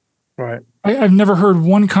 Right. I've never heard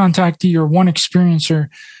one contactee or one experiencer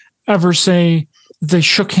ever say they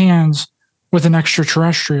shook hands with an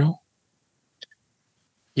extraterrestrial.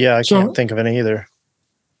 Yeah, I can't think of any either.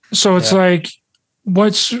 So it's like,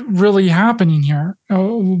 what's really happening here?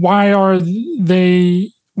 Why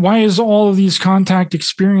is all of these contact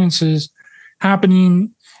experiences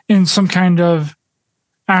happening in some kind of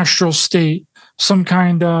astral state, some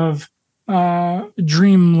kind of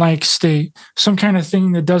dream-like state, some kind of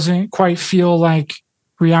thing that doesn't quite feel like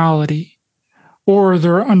reality, or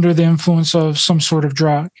they're under the influence of some sort of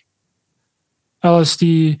drug,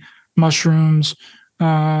 LSD, mushrooms,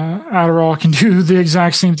 Adderall can do the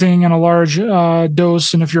exact same thing in a large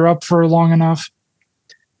dose, and if you're up for long enough,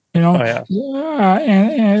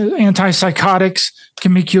 antipsychotics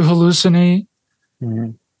can make you hallucinate.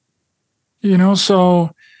 Mm-hmm.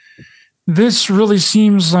 So this really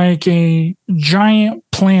seems like a giant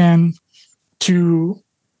plan to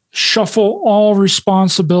shuffle all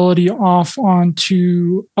responsibility off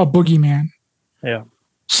onto a boogeyman. Yeah.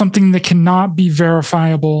 Something that cannot be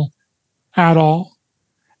verifiable at all.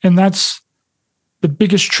 And that's the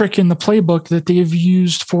biggest trick in the playbook that they've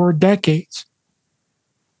used for decades.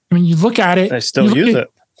 I mean, you look at it. They still use it.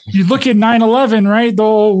 You look at 9/11, right?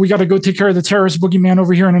 Though we got to go take care of the terrorist boogeyman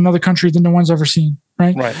over here in another country that no one's ever seen,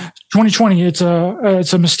 right? Right. 2020, it's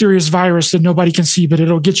a mysterious virus that nobody can see, but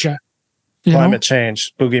it'll get you. Climate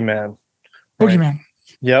change, boogeyman. Boogeyman. Right.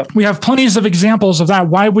 Yep. We have plenty of examples of that.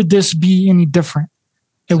 Why would this be any different?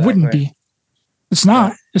 It wouldn't be. It's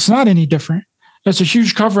not. It's not any different. It's a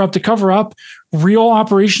huge cover up to cover up real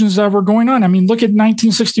operations that were going on. I mean, look at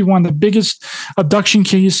 1961, the biggest abduction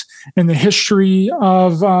case in the history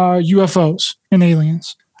of UFOs and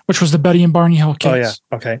aliens, which was the Betty and Barney Hill case. Oh, yeah.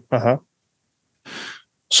 Okay. Uh-huh.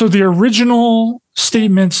 So the original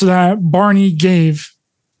statements that Barney gave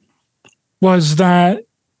was that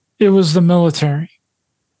it was the military.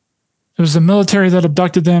 It was the military that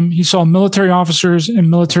abducted them. He saw military officers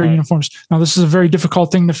in military uniforms. Now, this is a very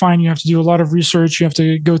difficult thing to find. You have to do a lot of research. You have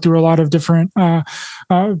to go through a lot of different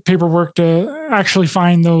paperwork to actually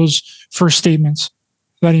find those first statements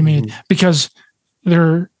that he made, because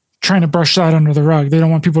they're trying to brush that under the rug. They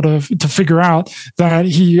don't want people to figure out that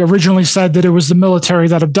he originally said that it was the military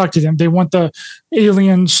that abducted him. They want the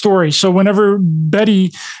alien story. So whenever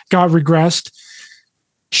Betty got regressed,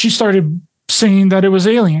 she started saying that it was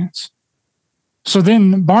aliens. So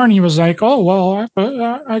then Barney was like, oh, well,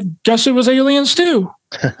 I guess it was aliens too.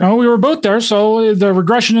 We were both there. So the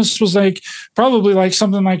regressionist was like, probably like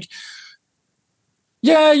something like,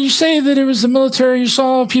 yeah, you say that it was the military. You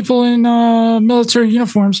saw people in military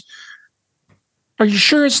uniforms. Are you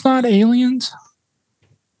sure it's not aliens?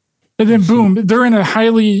 And then boom, they're in a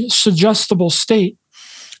highly suggestible state.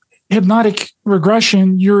 Hypnotic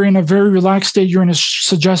regression, you're in a very relaxed state. You're in a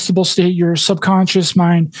suggestible state. Your subconscious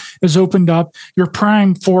mind is opened up. You're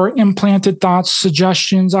primed for implanted thoughts,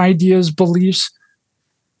 suggestions, ideas, beliefs.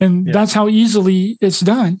 And that's how easily it's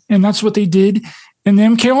done. And that's what they did in the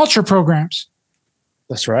MK Ultra programs.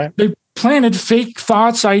 That's right. They planted fake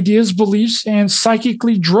thoughts, ideas, beliefs, and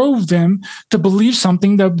psychically drove them to believe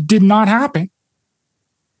something that did not happen.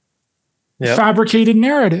 Yep. Fabricated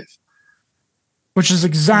narrative. which is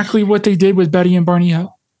exactly what they did with Betty and Barney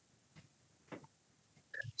Hill.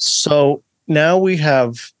 So now we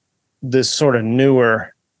have this sort of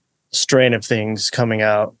newer strain of things coming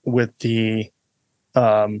out with the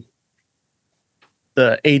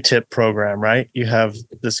ATIP program, right? You have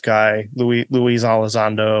this guy, Luis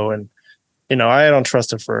Elizondo, and, I don't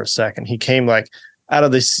trust him for a second. He came like out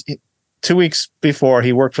of this 2 weeks before,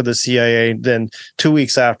 he worked for the CIA. Then 2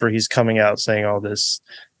 weeks after, he's coming out saying all this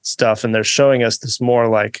stuff, and they're showing us this more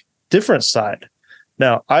like different side.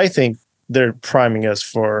 Now, I think they're priming us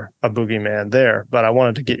for a boogeyman there, but I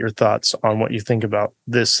wanted to get your thoughts on what you think about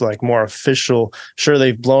this, like more official. Sure,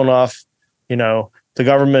 they've blown off, the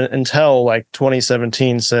government until like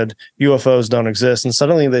 2017 said UFOs don't exist, and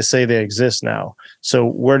suddenly they say they exist now. So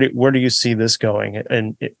where do you see this going,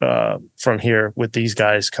 and from here with these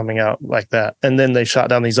guys coming out like that? And then they shot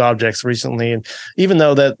down these objects recently, and even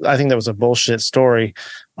though that I think that was a bullshit story,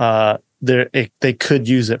 they could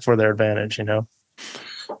use it for their advantage,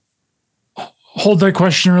 Hold that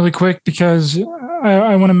question really quick, because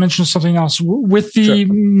I want to mention something else with the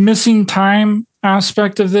missing time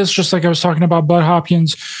aspect of this. Just like I was talking about Bud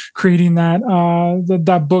Hopkins creating that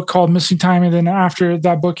book called Missing Time, and then after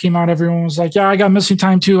that book came out, everyone was like, "Yeah, I got missing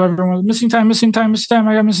time too." Everyone was missing time. I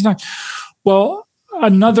got missing time. Well,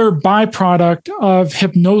 another byproduct of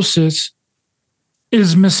hypnosis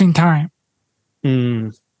is missing time,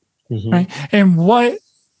 right? And what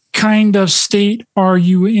kind of state are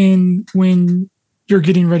you in when you're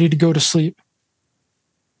getting ready to go to sleep?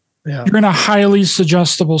 Yeah. You're in a highly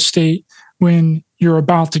suggestible state when you're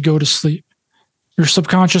about to go to sleep. Your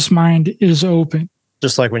subconscious mind is open.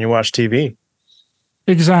 Just like when you watch TV.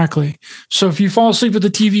 Exactly. So if you fall asleep with the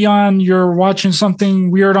TV on, you're watching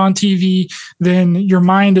something weird on TV, then your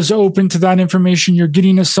mind is open to that information. You're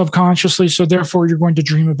getting it subconsciously. So therefore you're going to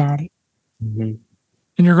dream about it. And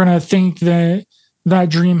you're going to think that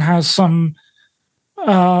dream has some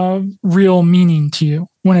real meaning to you,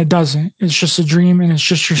 when it doesn't. It's just a dream, and it's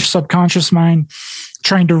just your subconscious mind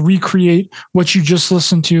trying to recreate what you just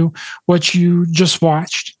listened to, what you just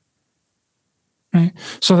watched. Right?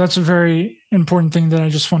 So that's a very important thing that I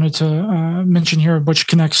just wanted to mention here, which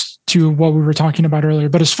connects to what we were talking about earlier.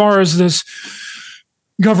 But as far as this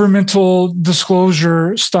governmental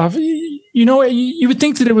disclosure stuff, you would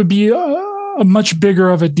think that it would be a much bigger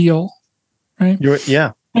of a deal. Right?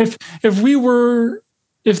 Yeah.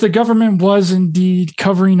 If the government was indeed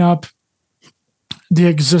covering up the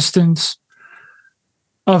existence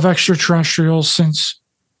of extraterrestrials since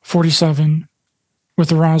 1947 with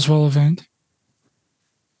the Roswell event,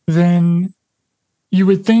 then you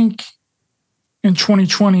would think in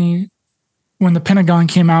 2020, when the Pentagon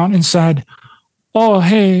came out and said, "Oh,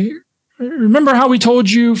 hey, remember how we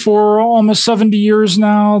told you for almost 70 years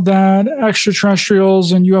now that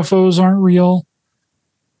extraterrestrials and UFOs aren't real?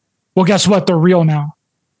 Well, guess what? They're real now."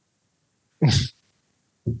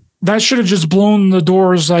 That should have just blown the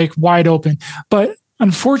doors like wide open. But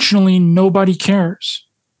unfortunately, nobody cares.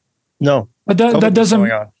 No, that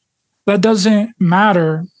doesn't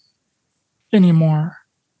matter anymore,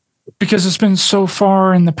 because it's been so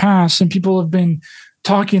far in the past, and people have been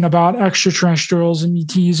talking about extraterrestrials and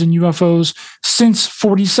ETs and UFOs since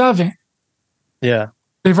 1947. Yeah.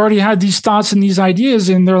 They've already had these thoughts and these ideas,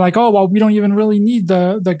 and they're like, "Oh, well, we don't even really need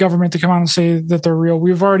the government to come out and say that they're real.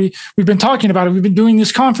 We've been talking about it. We've been doing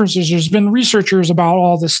these conferences. There's been researchers about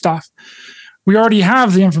all this stuff. We already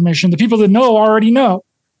have the information. The people that know already know."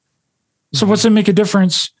 So what's it make a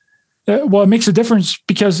difference? Well, it makes a difference,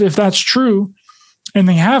 because if that's true, and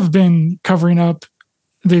they have been covering up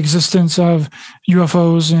the existence of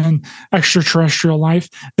UFOs and extraterrestrial life,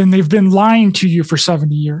 then they've been lying to you for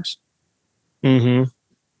 70 years.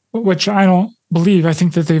 Which I don't believe. I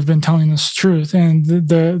think that they've been telling us the truth, and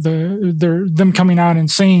them coming out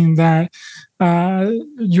and saying that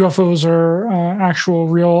UFOs are actual,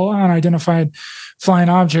 real, unidentified flying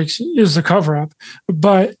objects is the cover-up.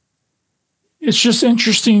 But it's just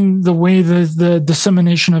interesting the way the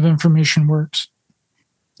dissemination of information works,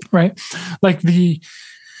 right? Like the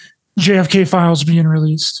JFK files being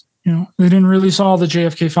released. They didn't release all the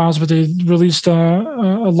JFK files, but they released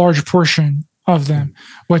a large portion of them,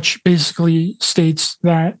 which basically states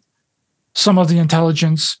that some of the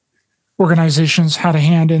intelligence organizations had a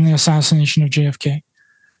hand in the assassination of JFK.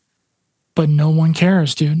 But no one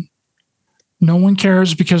cares, dude. No one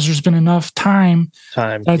cares, because there's been enough time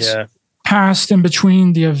that's passed in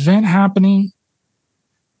between the event happening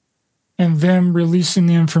and them releasing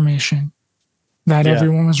the information that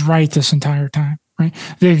everyone was right this entire time, right?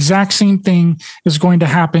 The exact same thing is going to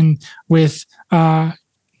happen with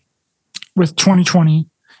 2020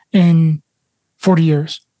 in 40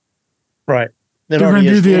 years. Right. It already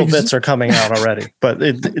is. Little bits are coming out already, but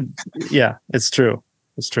yeah, it's true.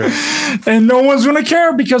 It's true. And no one's going to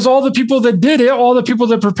care because all the people that did it, all the people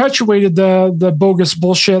that perpetuated the bogus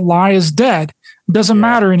bullshit lie is dead. It doesn't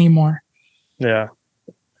matter anymore. Yeah.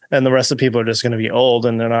 And the rest of the people are just going to be old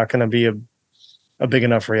and they're not going to be a big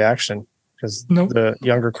enough reaction because the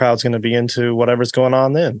younger crowd's going to be into whatever's going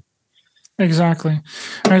on then. Exactly.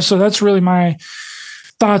 All right. So that's really my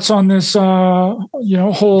thoughts on this,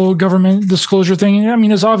 whole government disclosure thing. I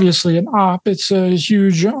mean, it's obviously an op. It's a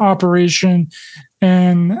huge operation.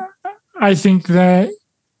 And I think that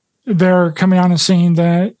they're coming out and saying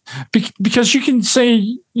that because you can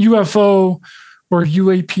say UFO or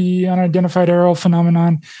UAP, unidentified aerial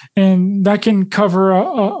phenomenon, and that can cover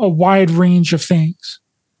a wide range of things.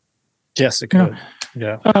 Yes, it could.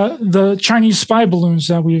 Yeah. The Chinese spy balloons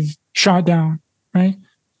that we've shot down, right?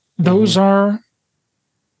 Those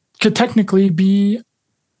could technically be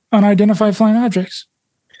unidentified flying objects.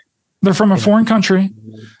 They're from a foreign country.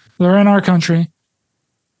 They're in our country.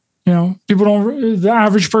 The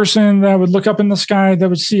average person that would look up in the sky that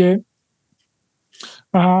would see it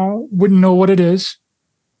wouldn't know what it is.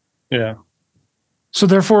 Yeah. So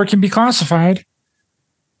therefore it can be classified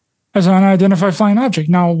as an unidentified flying object.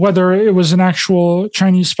 Now, whether it was an actual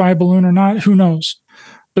Chinese spy balloon or not, who knows?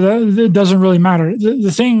 But it doesn't really matter.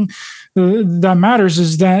 The thing that matters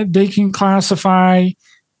is that they can classify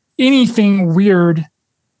anything weird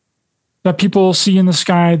that people see in the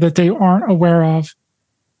sky that they aren't aware of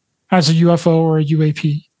as a UFO or a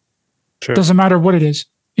UAP. Sure. Doesn't matter what it is.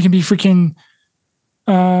 It can be freaking,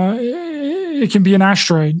 it can be an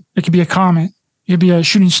asteroid. It could be a comet. It could be a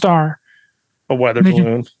shooting star. A weather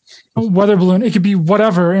balloon. A weather balloon. It could be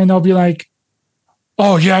whatever. And they'll be like,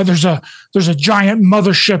 oh yeah, there's a giant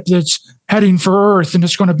mothership that's heading for Earth and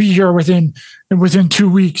it's going to be here within 2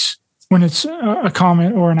 weeks when it's a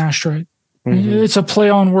comet or an asteroid. Mm-hmm. It's a play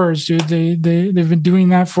on words, dude. They've been doing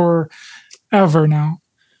that forever now.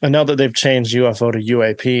 And now that they've changed UFO to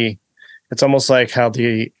UAP, it's almost like how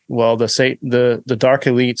the dark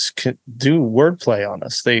elites can do wordplay on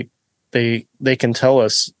us. They can tell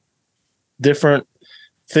us different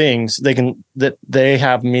things that they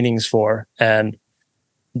have meanings for, and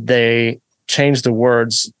they change the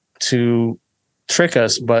words to trick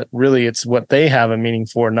us, but really it's what they have a meaning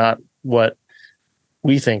for, not what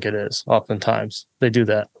we think it is. Oftentimes they do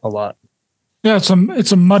that a lot. Yeah,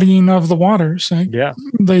 it's a muddying of the waters.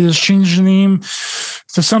 They just changed the name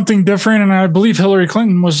to something different, and I believe Hillary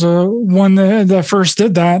Clinton was the one that first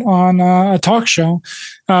did that on a talk show.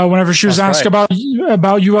 Whenever she was asked about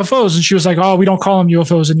UFOs, and she was like, "Oh, we don't call them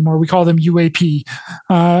UFOs anymore. We call them UAP,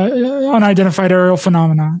 unidentified aerial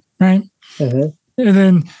phenomenon." Right? Mm-hmm. And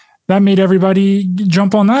then that made everybody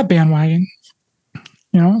jump on that bandwagon.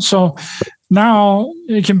 So now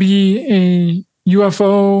it can be a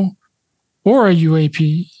UFO or a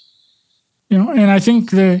UAP, and I think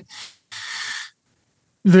the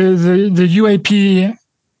UAP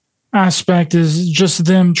aspect is just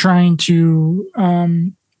them trying to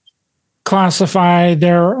classify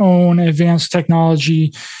their own advanced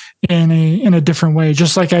technology in a different way.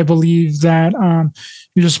 Just like I believe that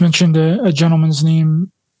you just mentioned a gentleman's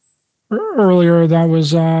name earlier that was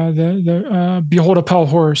the Behold a Pale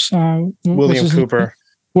Horse, William Cooper.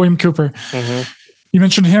 William Cooper. Mm-hmm. You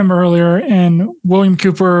mentioned him earlier, and William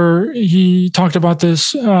Cooper, he talked about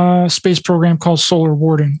this space program called Solar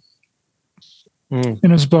Warden in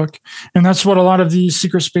his book. And that's what a lot of these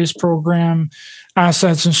secret space program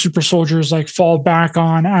assets and super soldiers fall back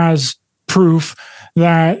on as proof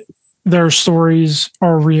that their stories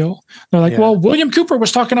are real. They're like, well, William Cooper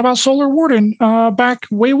was talking about Solar Warden back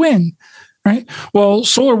way when, right? Well,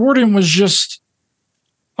 Solar Warden was just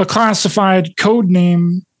a classified code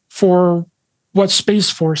name for what Space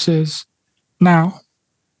Force is now.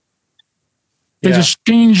 They just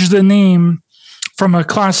changed the name from a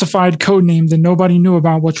classified code name that nobody knew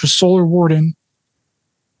about, which was Solar Warden.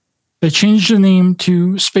 They changed the name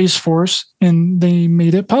to Space Force and they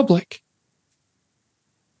made it public.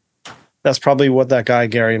 That's probably what that guy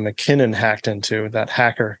Gary McKinnon hacked into, that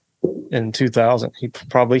hacker in 2000. He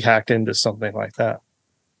probably hacked into something like that.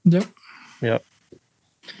 Yep.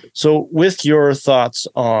 So with your thoughts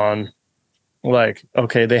on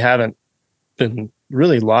okay, they haven't been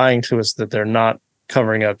really lying to us that they're not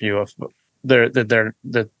covering up UFO,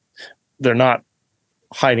 that they're not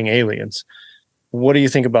hiding aliens. What do you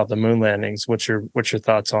think about the moon landings? What's your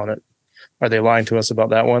thoughts on it? Are they lying to us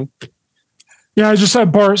about that one? Yeah, I just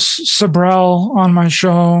had Bart Sabrell on my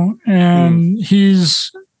show, and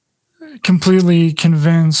he's completely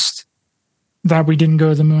convinced that we didn't go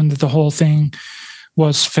to the moon, that the whole thing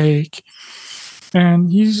was fake.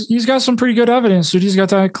 And he's got some pretty good evidence, dude. He's got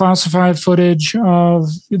that classified footage of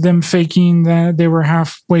them faking that they were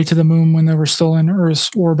halfway to the moon when they were still in Earth's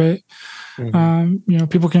orbit. Mm-hmm.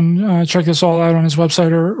 People can check this all out on his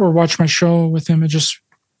website or watch my show with him. It just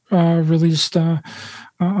released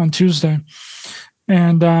on Tuesday.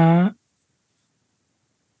 And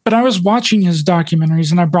but I was watching his documentaries,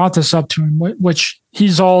 and I brought this up to him, which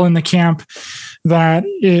he's all in the camp that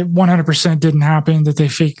it 100% didn't happen, that they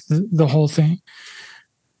faked the whole thing.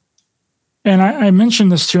 And I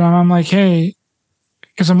mentioned this to him. I'm like, hey,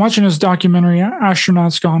 because I'm watching his documentary,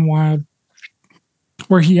 Astronauts Gone Wild,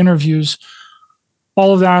 where he interviews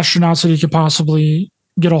all of the astronauts that he could possibly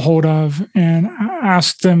get a hold of and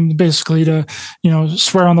ask them basically to,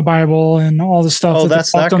 swear on the Bible and all the stuff. Oh,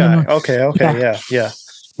 that's that guy. Okay. Yeah.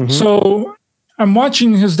 Mm-hmm. So I'm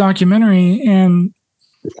watching his documentary, and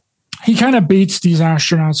he kind of baits these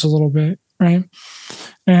astronauts a little bit, right?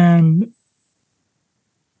 And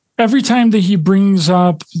every time that he brings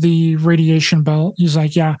up the radiation belt, he's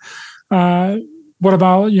like, yeah, what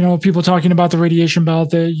about, people talking about the radiation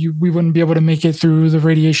belt, that we wouldn't be able to make it through the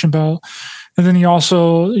radiation belt. And then he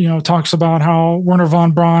also, talks about how Wernher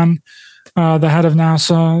von Braun, the head of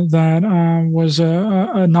NASA, that was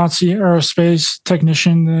a Nazi aerospace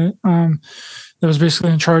technician that was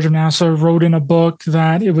basically in charge of NASA, wrote in a book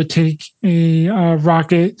that it would take a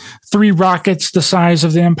rocket, 3 rockets the size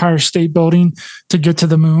of the Empire State Building to get to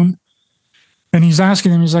the moon. And he's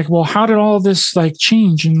asking them, he's like, well, how did all this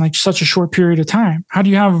change in such a short period of time? How do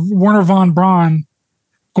you have Wernher von Braun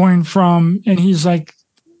going from, and he's like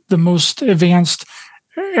the most advanced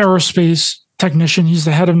aerospace technician, he's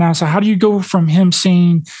the head of NASA. How do you go from him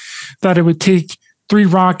saying that it would take 3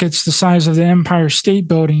 rockets the size of the Empire State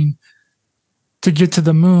Building to get to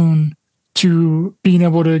the moon to being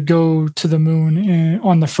able to go to the moon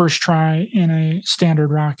on the first try in a standard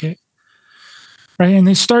rocket? Right. And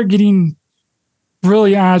they start getting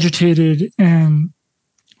really agitated and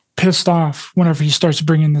pissed off whenever he starts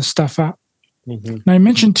bringing this stuff up. Mm-hmm. And I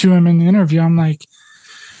mentioned to him in the interview, I'm like,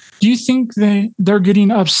 do you think they're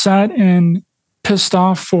getting upset and pissed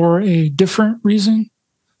off for a different reason?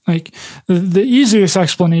 Like the easiest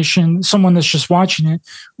explanation, someone that's just watching it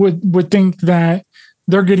would think that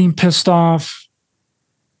they're getting pissed off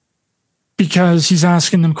because he's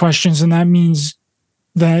asking them questions, and that means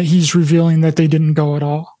that he's revealing that they didn't go at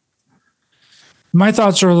all. My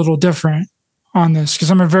thoughts are a little different on this because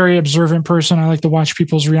I'm a very observant person. I like to watch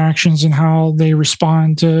people's reactions and how they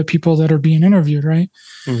respond to people that are being interviewed, right?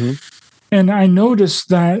 Mm-hmm. And I noticed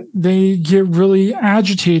that they get really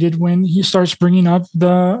agitated when he starts bringing up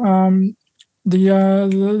the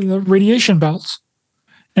radiation belts,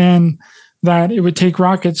 and that it would take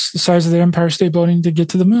rockets the size of the Empire State Building to get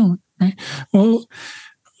to the moon, right? Well,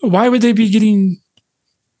 why would they be getting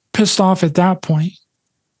pissed off at that point?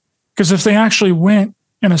 Because if they actually went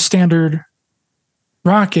in a standard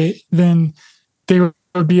rocket, then they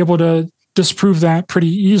would be able to disprove that pretty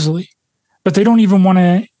easily. But they don't even want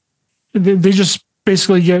to, they just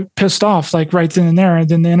basically get pissed off right then and there. And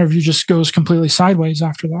then the interview just goes completely sideways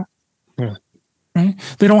after that. Yeah. Right?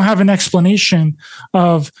 They don't have an explanation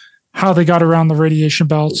of how they got around the radiation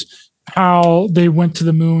belts, how they went to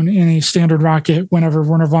the moon in a standard rocket, whenever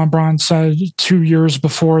Wernher von Braun said 2 years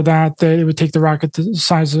before that it would take the rocket the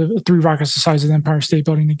size of 3 rockets the size of the Empire State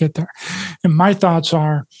Building to get there. And my thoughts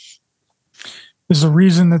is the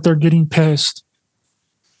reason that they're getting pissed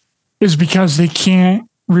is because they can't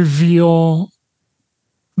reveal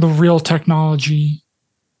the real technology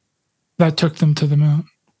that took them to the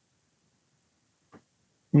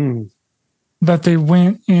moon. That they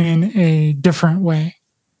went in a different way.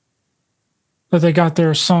 That they got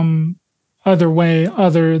there some other way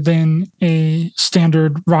other than a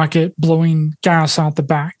standard rocket blowing gas out the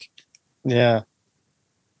back. Yeah.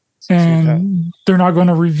 And they're not going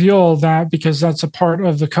to reveal that because that's a part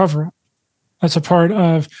of the cover-up. That's a part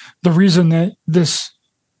of the reason that this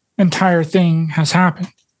entire thing has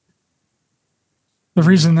happened. The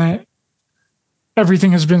reason that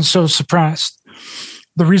everything has been so suppressed.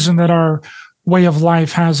 The reason that our way of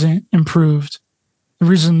life hasn't improved. The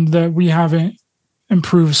reason that we haven't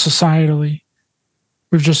improved societally.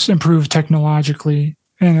 We've just improved technologically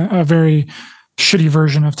in a very shitty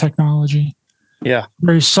version of technology. Yeah.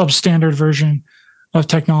 Very substandard version of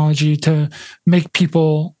technology to make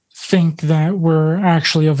people think that we're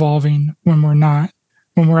actually evolving when we're not,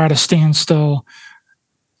 when we're at a standstill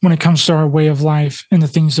when it comes to our way of life and the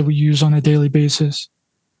things that we use on a daily basis.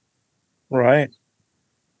 Right.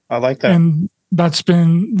 I like that. And that's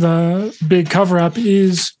been the big cover-up,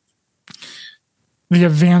 is the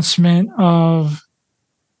advancement of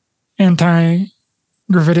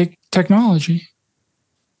anti-gravitic technology.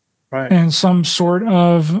 Right. and some sort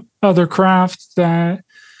of other craft that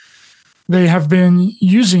they have been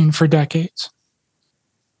using for decades.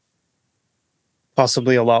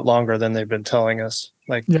 Possibly a lot longer than they've been telling us.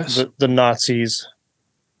 Like Yes. the Nazis,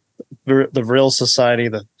 the real society,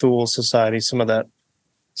 the Thule society, some of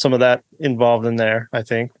that involved in there, I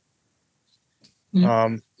think.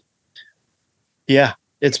 Yeah. Yeah,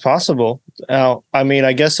 it's possible. I mean,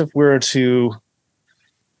 I guess if we're to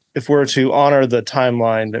honor the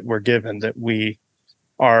timeline that we're given, that we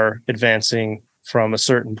are advancing from a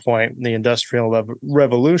certain point in the Industrial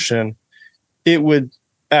Revolution, it would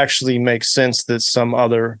actually make sense that some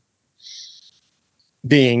other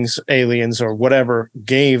beings, aliens or whatever,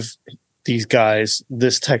 gave these guys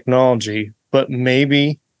this technology, but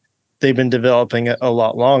maybe they've been developing it a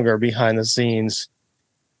lot longer behind the scenes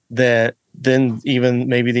than even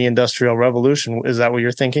maybe the Industrial Revolution. Is that what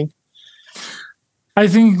you're thinking? I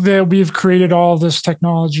think that we've created all this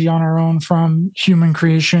technology on our own from human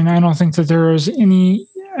creation. I don't think that there is any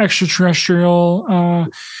extraterrestrial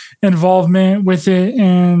involvement with it,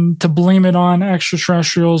 and to blame it on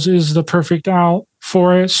extraterrestrials is the perfect out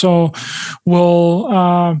for it. So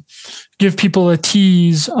we'll give people a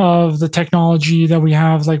tease of the technology that we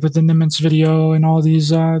have, like with the Nimitz video and all these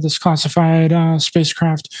this classified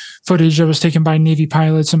spacecraft footage that was taken by Navy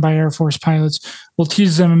pilots and by Air Force pilots. We'll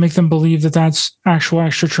tease them and make them believe that that's actual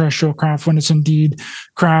extraterrestrial craft when it's indeed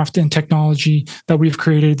craft and technology that we've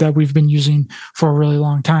created, that we've been using for a really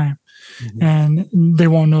long time. Mm-hmm. And they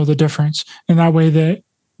won't know the difference. And that way that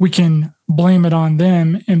we can blame it on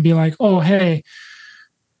them and be like, oh, hey,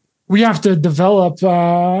 we have to develop,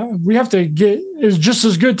 we have to get is just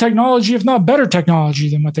as good technology, if not better technology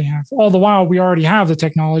than what they have. All the while, we already have the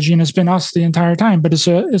technology and it's been us the entire time, but it's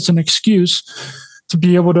an excuse to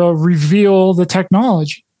be able to reveal the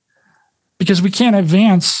technology because we can't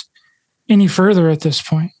advance any further at this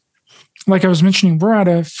point. Like I was mentioning, we're at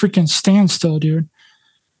a freaking standstill, dude.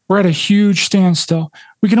 We're at a huge standstill.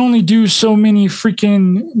 We can only do so many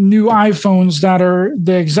freaking new iPhones that are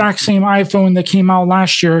the exact same iPhone that came out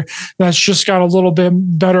last year. That's just got a little bit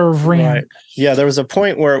better of RAM. Right. Yeah, there was a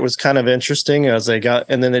point where it was kind of interesting as they got,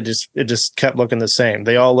 and then it just kept looking the same.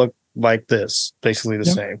 They all look like this, basically the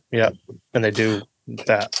same. Yeah, and they do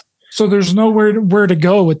that. So there's nowhere where to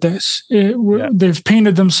go with this. They've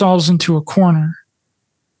painted themselves into a corner.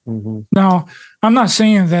 Mm-hmm. Now, I'm not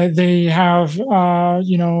saying that they have,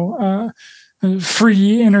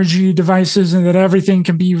 free energy devices and that everything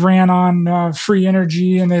can be ran on free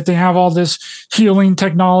energy and that they have all this healing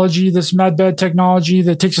technology, this medbed technology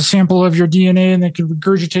that takes a sample of your DNA and that can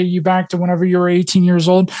regurgitate you back to whenever you were 18 years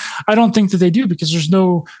old. I don't think that they do because there's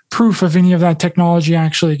no proof of any of that technology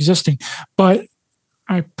actually existing. But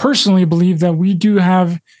I personally believe that we do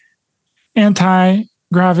have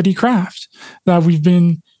anti-gravity craft that we've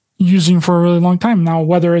been using for a really long time now.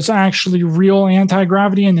 Whether it's actually real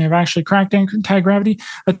anti-gravity and they've actually cracked anti-gravity,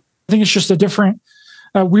 I think it's just a different.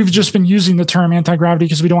 We've just been using the term anti-gravity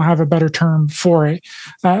because we don't have a better term for it.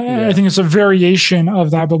 I think it's a variation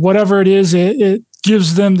of that, but whatever it is, it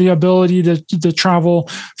gives them the ability to travel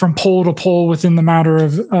from pole to pole within the matter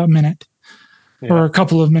of a minute. Yeah. Or a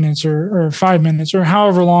couple of minutes or 5 minutes or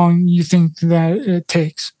however long you think that it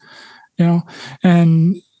takes,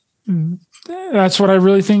 and that's what I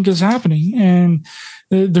really think is happening. And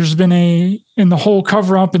there's been in the whole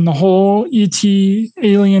cover up and the whole ET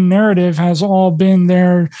alien narrative has all been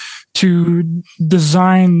there to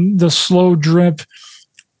design the slow drip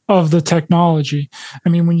of the technology. I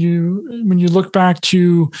mean, when you look back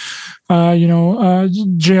to,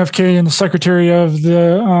 JFK and the Secretary of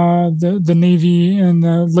the Navy in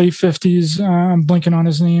the late 50s, I'm blanking on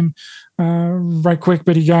his name right quick,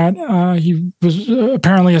 but he was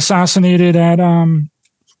apparently assassinated at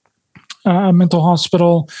a mental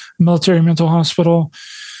hospital, military mental hospital.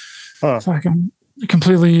 Huh. So I can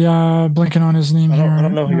completely blanking on his name here. I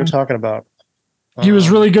don't know who you're talking about. He was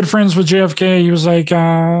really good friends with JFK. He was like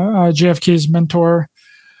JFK's mentor.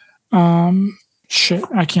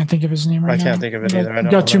 I can't think of his name right now. I can't think of it either. I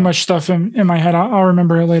got too much stuff in my head. I'll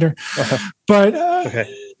remember it later. But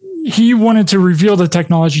okay. He wanted to reveal the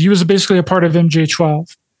technology. He was basically a part of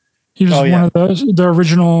MJ-12. He was one of the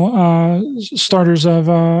original starters of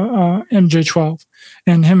MJ-12.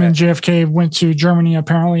 And him and JFK went to Germany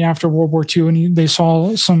apparently after World War II, and they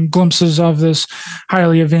saw some glimpses of this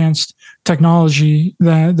highly advanced technology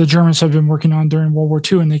that the Germans had been working on during World War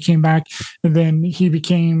II, and they came back, and then he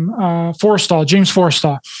became James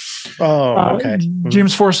Forrestal. Oh, okay.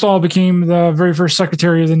 James Forrestal became the very first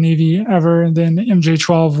Secretary of the Navy ever, and then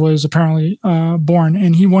MJ-12 was apparently born,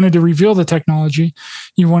 and he wanted to reveal the technology.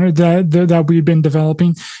 He wanted that we'd been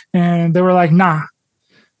developing, and they were like, nah,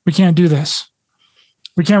 we can't do this.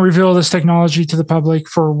 We can't reveal this technology to the public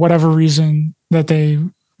for whatever reason that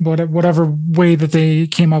whatever way that they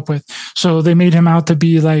came up with. So they made him out to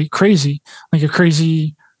be like crazy, like a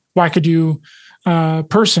crazy wackadoo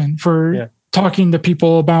person for talking to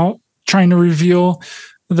people about trying to reveal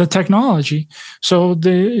the technology. So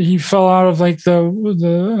he fell out of like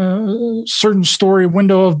the certain story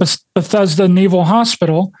window of Bethesda Naval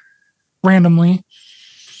Hospital randomly,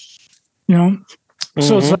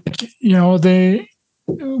 So it's like,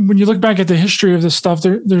 when you look back at the history of this stuff,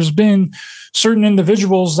 there's been certain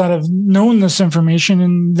individuals that have known this information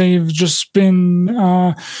and they've just been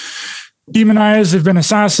demonized. They've been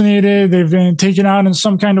assassinated. They've been taken out in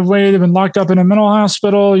some kind of way. They've been locked up in a mental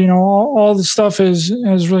hospital. All this stuff has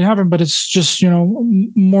really happened, but it's just,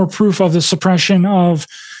 more proof of the suppression of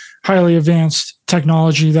highly advanced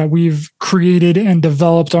technology that we've created and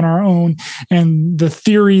developed on our own. And the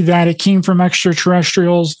theory that it came from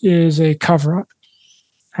extraterrestrials is a cover-up.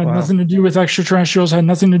 Had nothing to do with extraterrestrials, had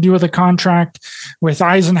nothing to do with a contract with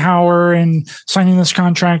Eisenhower and signing this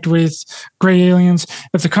contract with gray aliens.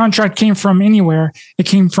 If the contract came from anywhere, it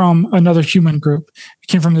came from another human group. It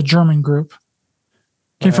came from the German group.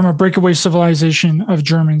 It came from a breakaway civilization of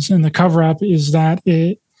Germans. And the cover-up is that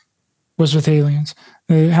it was with aliens.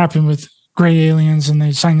 It happened with gray aliens, and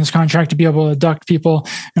they signed this contract to be able to abduct people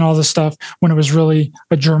and all this stuff when it was really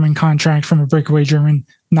a German contract from a breakaway German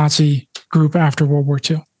Nazi group after World War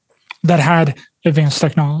II that had advanced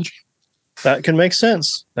technology. That can make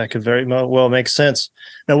sense. That could very well make sense.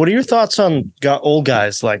 Now, what are your thoughts on old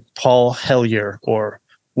guys like Paul Hellyer or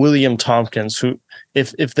William Tompkins, who,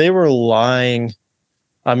 if they were lying,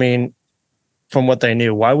 I mean, from what they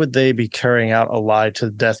knew, why would they be carrying out a lie to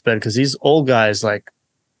the deathbed? Because these old guys, like,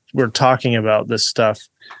 we're talking about this stuff,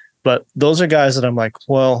 but those are guys that I'm like,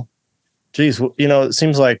 well, geez, it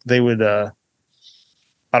seems like they would, I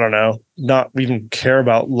don't know, not even care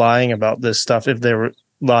about lying about this stuff if they were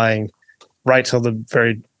lying right till the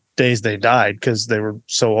very days they died because they were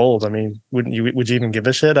so old. I mean, would you even give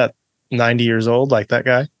a shit at 90 years old like that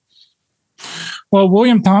guy? Well,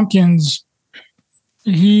 William Tompkins,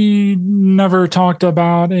 he never talked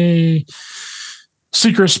about a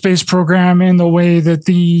secret space program in the way that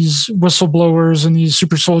these whistleblowers and these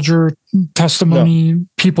super soldier testimony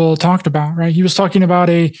people talked about, right? He was talking about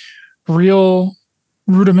a real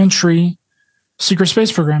rudimentary secret space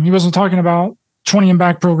program. He wasn't talking about 20 and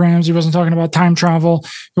back programs. He wasn't talking about time travel.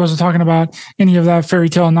 He wasn't talking about any of that fairy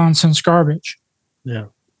tale nonsense garbage. Yeah.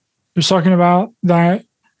 He was talking about that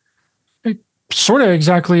sort of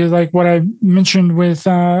exactly like what I mentioned with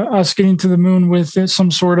us getting to the moon with some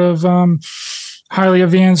sort of highly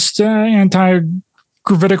advanced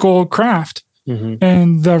anti-gravitical craft. Mm-hmm.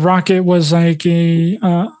 And the rocket was like the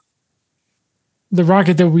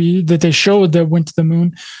rocket that they showed that went to the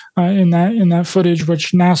moon in that footage,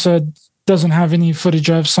 which NASA doesn't have any footage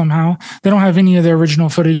of somehow. They don't have any of the original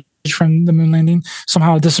footage from the moon landing.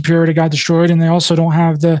 Somehow it disappeared, it got destroyed, and they also don't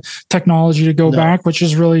have the technology to go back, which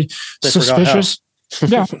is really suspicious.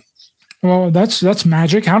 Yeah. Well, that's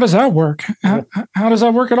magic. How does that work? How does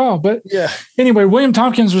that work at all? But anyway, William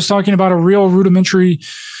Tompkins was talking about a real rudimentary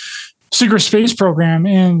secret space program,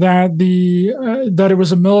 and that that it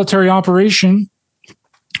was a military operation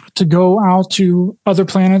to go out to other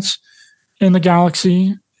planets in the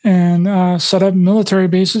galaxy and set up military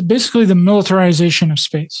bases, basically the militarization of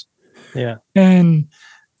space. Yeah. And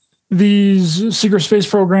these secret space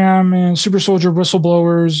program and super soldier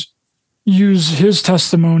whistleblowers use his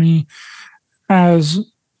testimony as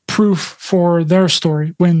proof for their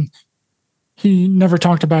story when he never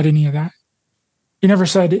talked about any of that. He never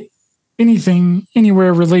said anything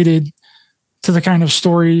anywhere related to the kind of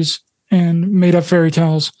stories and made up fairy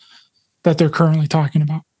tales that they're currently talking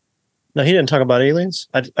about. No, he didn't talk about aliens.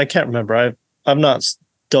 I can't remember. I've not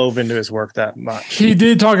dove into his work that much. He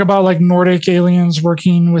did talk about like Nordic aliens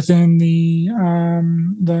working within the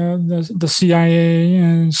CIA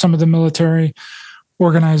and some of the military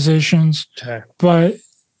organizations, but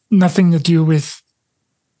nothing to do with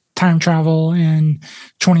time travel and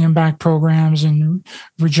 20 and back programs and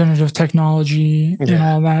regenerative technology and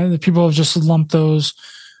all that. The people have just lumped those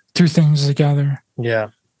two things together. Yeah.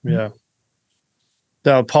 Yeah.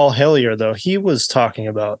 Now, Paul Hellyer, though, he was talking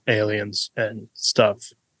about aliens and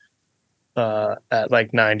stuff at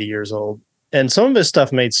like 90 years old. And some of his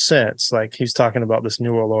stuff made sense. Like he's talking about this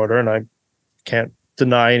New World Order, and I can't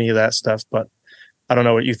deny any of that stuff, but I don't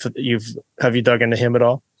know what have you dug into him at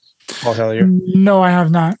all? Paul Hellyer? No, I have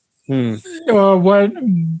not. What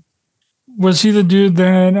was he the dude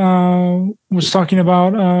that was talking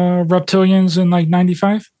about reptilians in like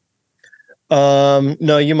 95?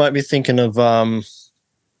 No, you might be thinking of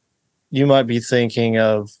you might be thinking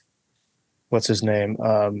of what's his name,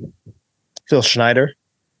 Phil Schneider.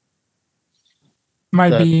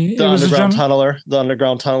 Might be the underground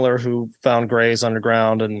tunneler who found Greys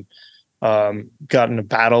underground and got in a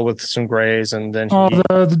battle with some Greys, and then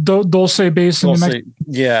the Dulce base in New Mexico.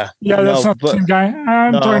 Yeah, that's not the same guy.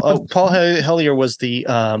 Paul Hellyer was the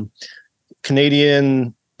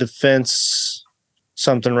Canadian Defense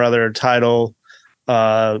something rather title,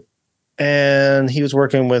 and he was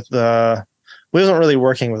working with we wasn't really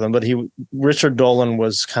working with him, but Richard Dolan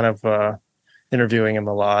was kind of interviewing him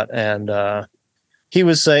a lot, and he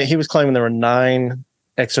was claiming there were 9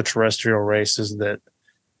 extraterrestrial races that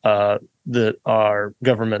our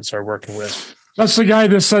governments are working with. That's the guy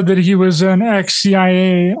that said that he was an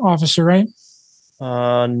ex-CIA officer, right? No,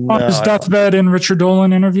 on his deathbed, and Richard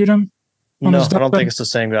Dolan interviewed him. No, I don't think it's the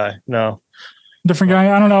same guy. No, different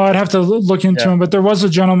guy. I don't know. I'd have to look into him. But there was a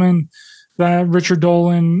gentleman that Richard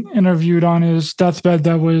Dolan interviewed on his deathbed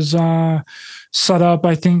that was set up,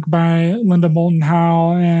 I think, by Linda Moulton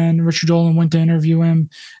Howe, and Richard Dolan went to interview him,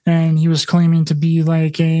 and he was claiming to be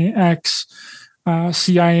like a ex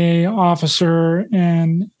CIA officer,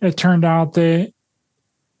 and it turned out that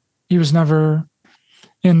he was never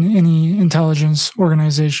in any intelligence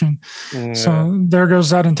organization. So there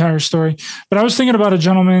goes that entire story. But I was thinking about a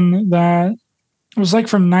gentleman that was like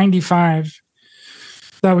from 95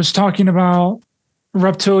 that was talking about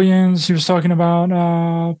reptilians. He was talking about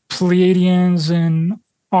Pleiadians and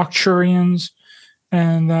Arcturians,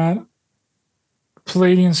 and that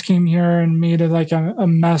Pleiadians came here and made it like a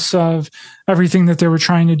mess of everything that they were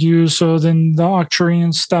trying to do. So then the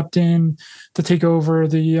Arcturians stepped in to take over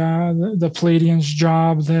the Pleiadians'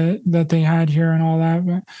 job that they had here and all that.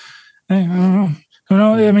 But hey, I don't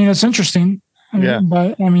know. I mean, it's interesting.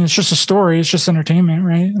 But I mean, it's just a story. It's just entertainment,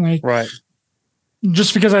 right? Like, right.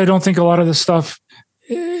 Just because I don't think a lot of this stuff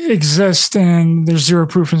exists and there's zero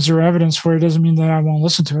proof and zero evidence for it doesn't mean that I won't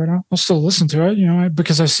listen to it. I'll still listen to it,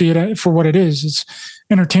 because I see it for what it is. It's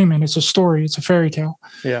entertainment. It's a story. It's a fairy tale.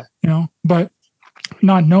 Yeah. But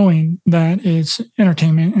not knowing that it's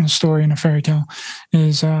entertainment and a story and a fairy tale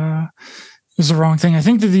is the wrong thing. I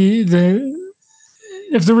think that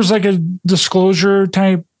if there was like a disclosure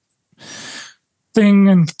type thing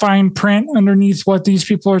and fine print underneath what these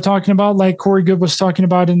people are talking about, like Corey Good was talking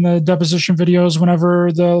about in the deposition videos,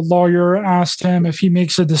 whenever the lawyer asked him if he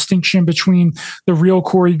makes a distinction between the real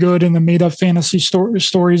Corey Good and the made up fantasy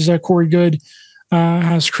stories that Corey Good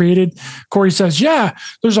has created. Corey says, yeah,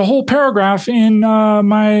 there's a whole paragraph in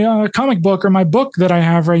my comic book or my book that I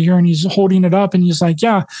have right here. And he's holding it up and he's like,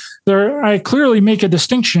 yeah, I clearly make a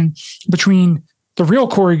distinction between the real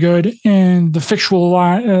Corey Good and the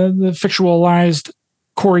fictionalized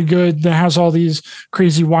Corey Good that has all these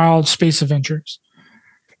crazy, wild space adventures.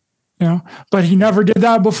 But he never did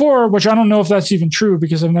that before, which I don't know if that's even true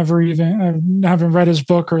because I haven't read his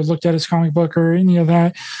book or looked at his comic book or any of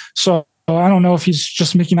that. So I don't know if he's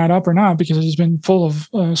just making that up or not because he's been full of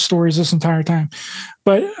stories this entire time.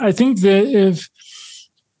 But I think that if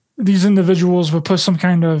these individuals would put some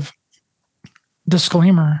kind of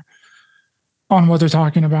disclaimer on what they're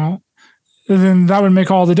talking about, then that would make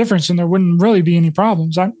all the difference and there wouldn't really be any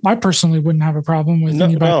problems. I personally wouldn't have a problem with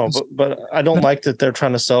anybody. No, but I don't like that they're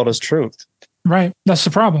trying to sell it as truth. Right. That's the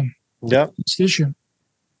problem. Yep. It's the issue.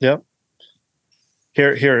 Yep.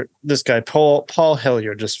 Here, this guy, Paul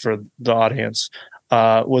Hellyer, just for the audience,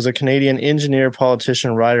 was a Canadian engineer,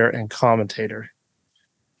 politician, writer, and commentator.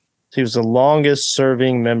 He was the longest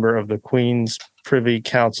serving member of the Queen's Privy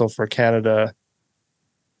Council for Canada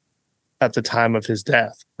at the time of his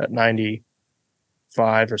death at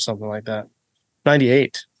 95 or something like that.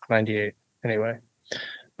 98 anyway.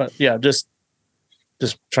 But yeah, just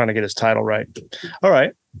trying to get his title right. All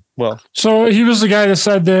right. Well, so he was the guy that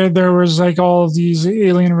said that there was like all of these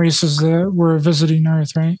alien races that were visiting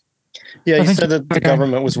Earth, right? Yeah, he said that the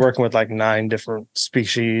government was working with like 9 different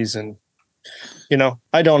species and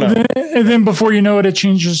I don't know. And then before you know it, it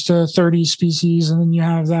changes to 30 species. And then you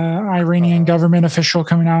have the Iranian government official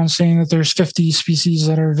coming out and saying that there's 50 species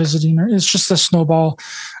that are visiting. It's just a snowball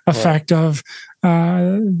effect of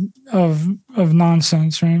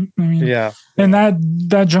nonsense, right? I mean, yeah. And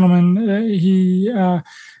that gentleman, he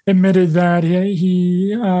admitted that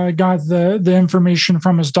he got the information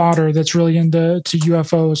from his daughter that's really into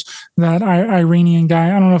UFOs. That Iranian guy,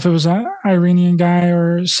 I don't know if it was an Iranian guy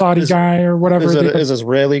or Saudi guy or whatever. Is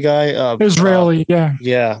Israeli guy? Israeli, yeah.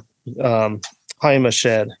 Yeah. Haim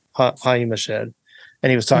Ashed. And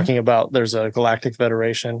he was talking about there's a galactic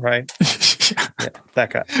federation, right? Yeah, that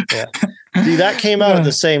guy. Yeah. See, that came out at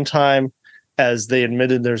the same time as they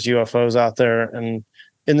admitted there's UFOs out there. And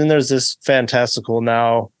then there's this fantastical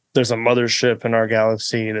now there's a mothership in our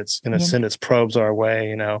galaxy that's going to send its probes our way,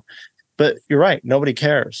 you know. But you're right. Nobody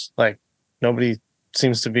cares. Like, nobody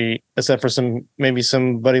seems to be, except for maybe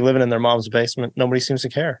somebody living in their mom's basement. Nobody seems to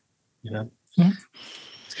care, you know. Yeah.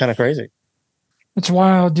 It's kind of crazy. It's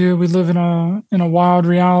wild, dude. We live in a wild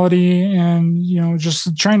reality, and you know,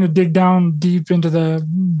 just trying to dig down deep into the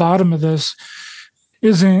bottom of this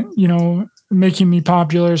isn't, you know, making me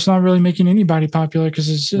popular. It's not really making anybody popular, because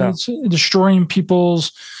it's destroying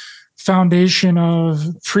people's foundation of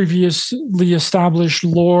previously established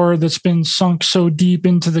lore that's been sunk so deep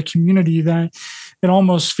into the community that it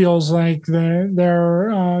almost feels like they're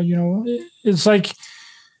you know, it's like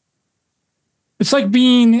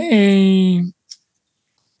being a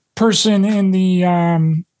person in the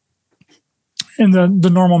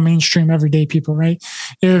normal mainstream everyday people, right?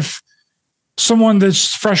 If someone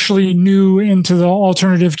that's freshly new into the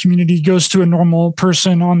alternative community goes to a normal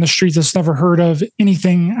person on the street that's never heard of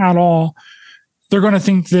anything at all, they're going to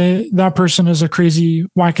think that person is a crazy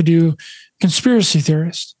wackadoo conspiracy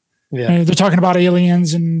theorist. Yeah. They're talking about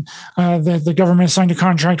aliens, and the government signed a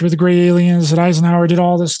contract with the gray aliens, that Eisenhower did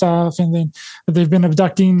all this stuff, and then they've been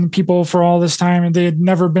abducting people for all this time, and they had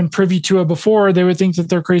never been privy to it before. They would think that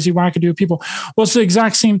they're crazy wackadoo people. Well, it's the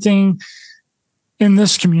exact same thing in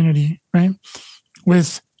this community, right?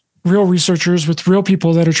 With real researchers, with real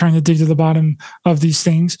people that are trying to dig to the bottom of these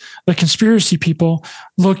things. The conspiracy people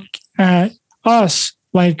look at us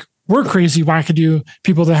like we're crazy wackadoo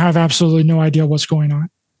people that have absolutely no idea what's going on.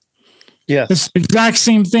 Yes. It's the exact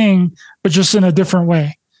same thing, but just in a different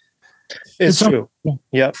way. It's true.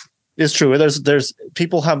 Yep. It's true. There's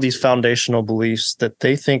people have these foundational beliefs that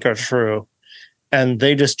they think are true, and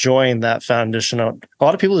they just join that foundational. A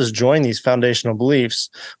lot of people just join these foundational beliefs,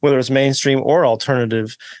 whether it's mainstream or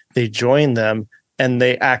alternative. They join them and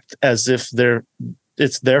they act as if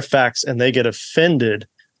it's their facts, and they get offended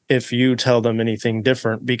if you tell them anything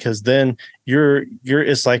different, because then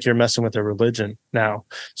it's like you're messing with their religion now.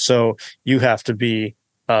 So you have to be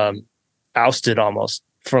ousted almost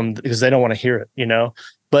because they don't want to hear it, you know.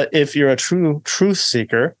 But if you're a true truth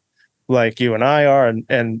seeker, like you and I are,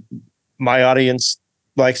 and my audience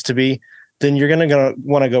likes to be, then you're going to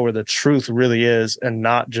want to go where the truth really is, and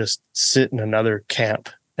not just sit in another camp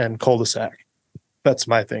and cul-de-sac. That's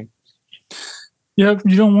my thing. Yep,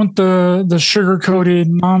 you don't want the sugar-coated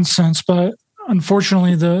nonsense, but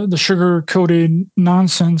unfortunately the sugar-coated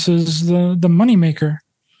nonsense is the moneymaker.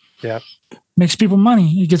 Yeah. Makes people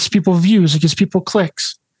money. It gets people views. It gets people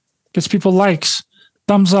clicks. It gets people likes,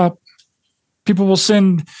 thumbs up. People will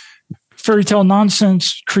send fairy tale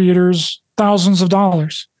nonsense creators thousands of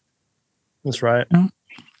dollars. That's right. You know?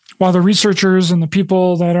 While the researchers and the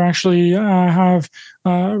people that are actually have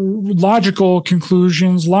logical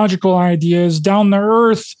conclusions, logical ideas, down the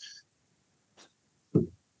earth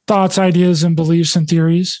thoughts, ideas, and beliefs and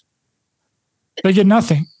theories, they get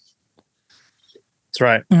nothing. That's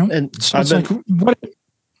right. You know? And so it's like, what?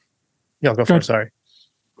 Yeah, go for it. Sorry.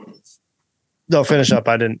 No, finish up.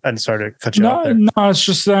 I didn't start to cut you off there. No, it's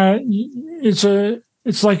just that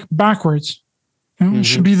it's like backwards. You know? It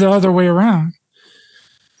should be the other way around.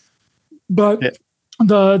 But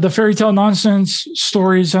the fairy tale nonsense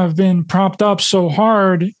stories have been propped up so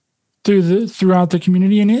hard throughout the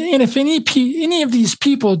community, and if any of these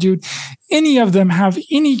people, dude, any of them have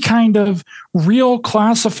any kind of real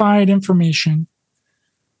classified information,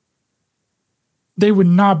 they would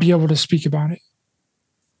not be able to speak about it.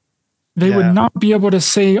 They would not be able to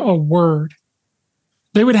say a word.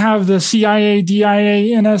 They would have the CIA,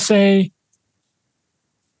 DIA, NSA,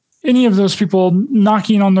 any of those people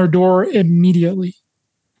knocking on their door immediately.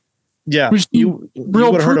 Yeah, you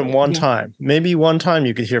would have heard them one time. Maybe one time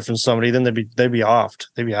you could hear from somebody, then they'd be offed.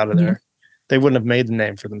 They'd be out of there. They wouldn't have made the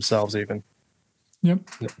name for themselves even. Yep.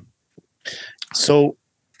 So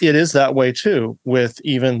it is that way too, with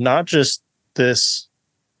even not just this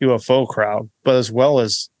UFO crowd, but as well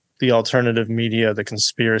as the alternative media, the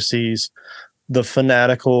conspiracies, the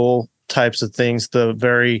fanatical types of things, the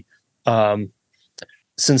very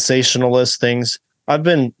sensationalist things. I've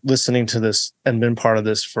been listening to this and been part of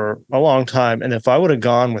this for a long time. And if I would have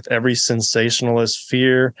gone with every sensationalist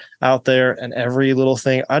fear out there and every little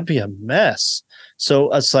thing, I'd be a mess.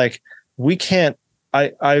 So it's like, we can't,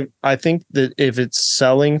 I think that if it's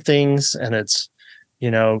selling things and it's,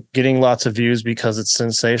 you know, getting lots of views because it's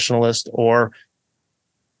sensationalist or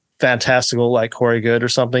fantastical like Corey Good or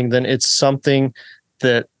something, then it's something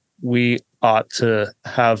that we ought to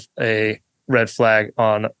have a red flag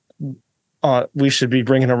on. We should be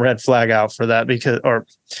bringing a red flag out for that, or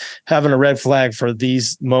having a red flag for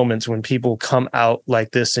these moments when people come out like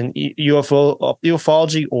this in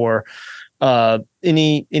ufology or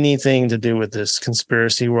anything to do with this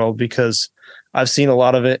conspiracy world, because I've seen a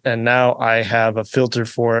lot of it, and now I have a filter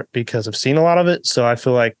for it because I've seen a lot of it. So I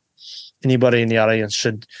feel like anybody in the audience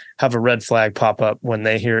should have a red flag pop up when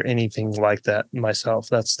they hear anything like that. Myself,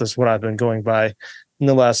 that's what I've been going by in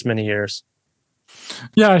the last many years.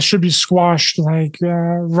 Yeah, it should be squashed like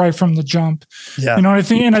right from the jump. Yeah, I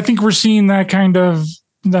think we're seeing that kind of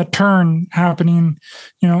that turn happening,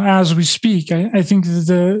 as we speak. I think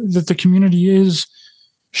that the community is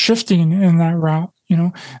shifting in that route.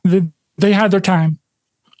 They had their time.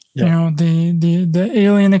 Yeah. The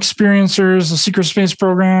alien experiencers, the secret space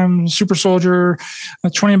program, super soldier,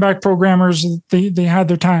 20 back programmers, they had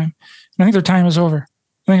their time. And I think their time is over.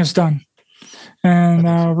 I think it's done. And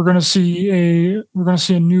we're going to see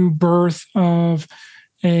a new birth of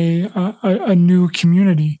a new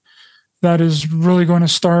community that is really going to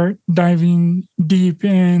start diving deep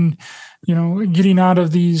in, getting out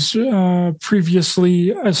of these previously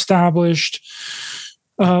established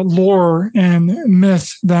lore and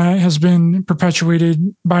myth that has been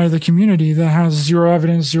perpetuated by the community that has zero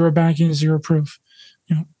evidence, zero backing, zero proof.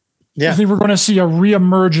 I think we're going to see a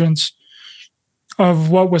reemergence of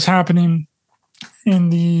what was happening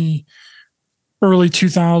in the early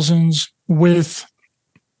 2000s with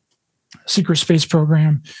secret space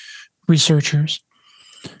program researchers,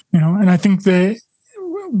 and I think that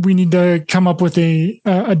we need to come up with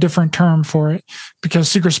a different term for it, because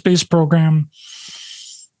secret space program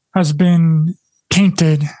has been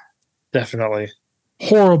tainted definitely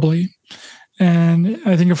horribly. And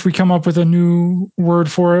I think if we come up with a new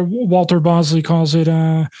word for it, Walter Bosley calls it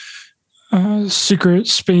secret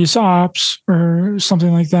space ops or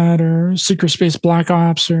something like that, or secret space black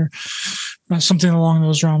ops or something along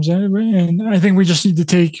those realms. And I think we just need to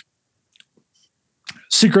take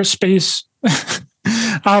secret space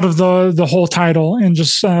out of the whole title and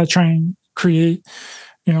just try and create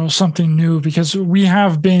something new, because we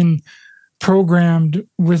have been programmed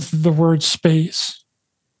with the word space.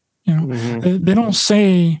 They don't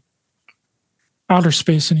say outer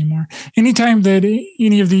space anymore. Anytime that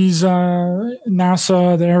any of these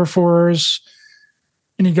NASA, the Air Force,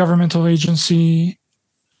 any governmental agency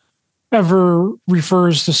ever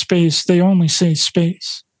refers to space, they only say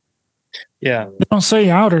space. Yeah. They don't say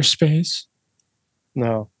outer space.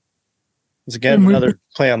 No. It's again another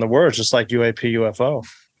play on the words, just like UAP, UFO.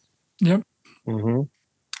 Yep. Mm-hmm.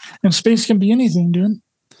 And space can be anything, dude.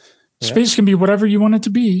 Space can be whatever you want it to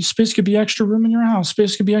be. Space could be extra room in your house.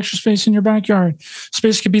 Space could be extra space in your backyard.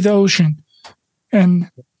 Space could be the ocean. And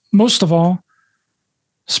most of all,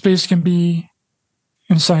 space can be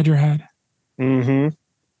inside your head. Mm-hmm.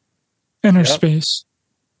 Inner space.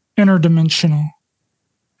 Interdimensional.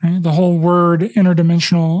 Right? The whole word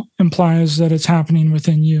interdimensional implies that it's happening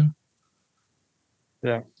within you.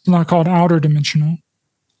 Yeah. It's not called outer dimensional.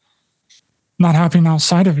 Not happening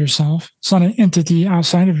outside of yourself. It's not an entity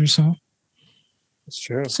outside of yourself. It's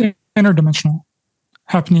true. It's interdimensional,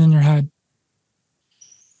 happening in your head.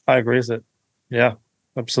 I agree with it. Yeah,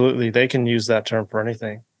 absolutely. They can use that term for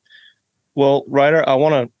anything. Well, Ryder, I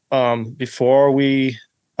want to, before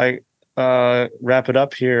I wrap it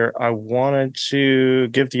up here, I wanted to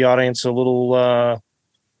give the audience a little,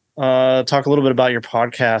 talk a little bit about your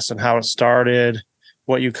podcast and how it started,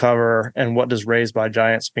 what you cover, and what does Raised by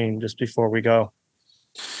Giants mean, just before we go.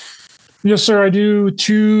 Yes, sir. I do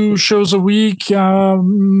 2 shows a week,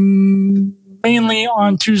 mainly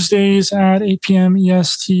on Tuesdays at 8 p.m.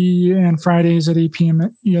 EST and Fridays at 8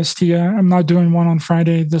 p.m. EST. I'm not doing one on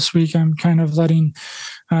Friday this week. I'm kind of letting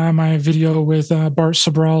my video with Bart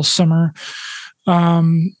Sabrell simmer.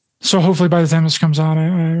 So hopefully by the time this comes out,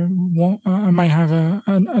 I might have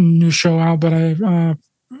a new show out, but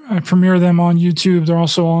I premiere them on YouTube. They're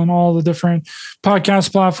also on all the different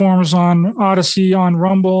podcast platforms, on Odyssey, on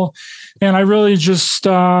Rumble. And I really just,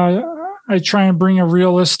 I try and bring a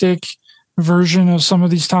realistic version of some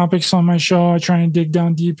of these topics on my show. I try and dig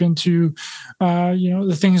down deep into,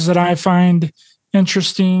 the things that I find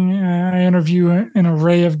interesting. I interview an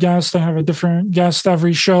array of guests. I have a different guest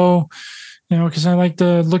every show, because I like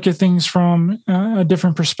to look at things from a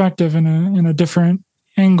different perspective and in a different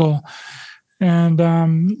angle. And,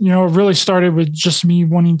 it really started with just me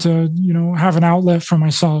wanting to, have an outlet for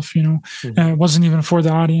myself, and it wasn't even for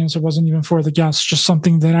the audience. It wasn't even for the guests, just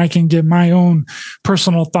something that I can get my own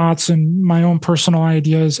personal thoughts and my own personal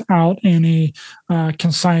ideas out in a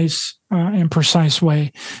concise and precise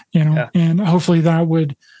way, and hopefully that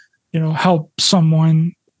would, help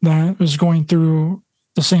someone that was going through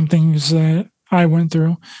the same things that I went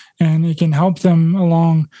through, and it can help them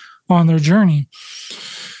along on their journey.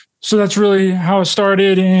 So that's really how it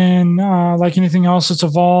started. And like anything else, it's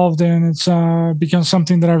evolved and it's become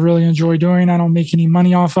something that I really enjoy doing. I don't make any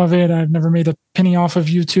money off of it. I've never made a penny off of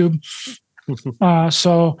YouTube.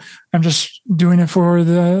 So I'm just doing it for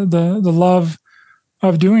the love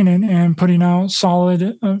of doing it and putting out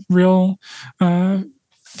solid, real,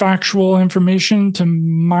 factual information to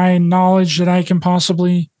my knowledge that I can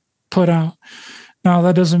possibly put out. Now,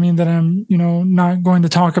 that doesn't mean that I'm, not going to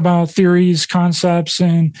talk about theories, concepts,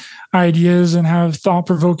 and ideas and have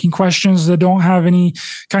thought-provoking questions that don't have any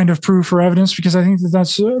kind of proof or evidence, because I think that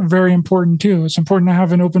that's very important too. It's important to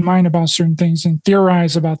have an open mind about certain things and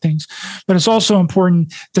theorize about things. But it's also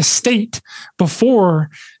important to state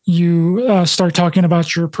before you start talking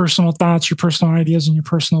about your personal thoughts, your personal ideas, and your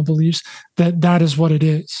personal beliefs, that is what it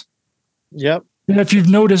is. Yep. If you've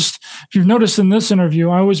noticed in this interview,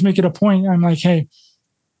 I always make it a point. I'm like, hey,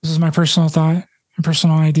 this is my personal thought, my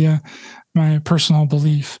personal idea, my personal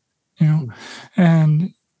belief,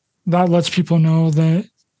 and that lets people know that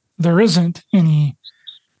there isn't any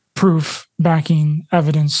proof backing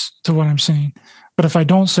evidence to what I'm saying. But if I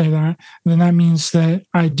don't say that, then that means that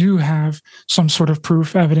I do have some sort of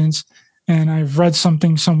proof, evidence, and I've read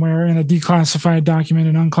something somewhere in a declassified document,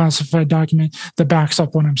 an unclassified document that backs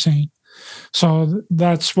up what I'm saying. So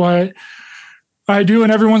that's what I do,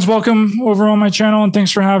 and everyone's welcome over on my channel. And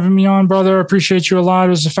thanks for having me on, brother. I appreciate you a lot. It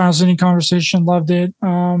was a fascinating conversation. Loved it.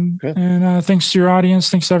 And thanks to your audience.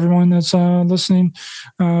 Thanks to everyone that's listening.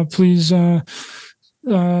 Please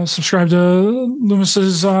subscribe to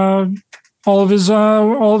Loomis's all of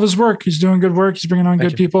his work. He's doing good work. He's bringing on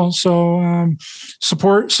good people. So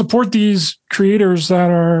support these creators that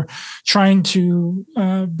are trying to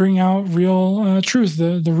bring out real truth,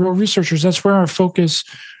 the real researchers. That's where our focus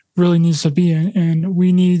really needs to be. And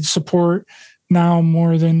we need support now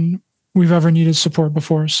more than we've ever needed support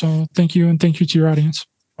before. So thank you. And thank you to your audience.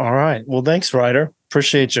 All right. Well, thanks, Ryder.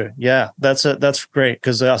 Appreciate you. Yeah, that's it. That's great,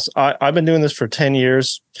 because I've been doing this for 10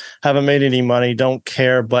 years, haven't made any money, don't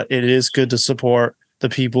care, but it is good to support the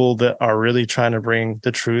people that are really trying to bring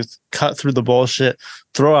the truth, cut through the bullshit,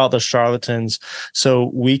 throw out the charlatans, so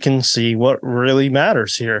we can see what really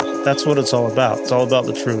matters here. That's what it's all about. It's all about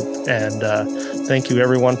the truth. And thank you,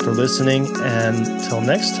 everyone, for listening. And until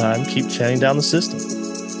next time, keep chanting down the system.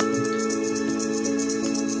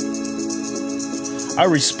 I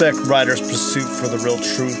respect Ryder's pursuit for the real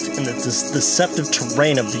truth in the deceptive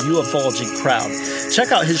terrain of the ufology crowd.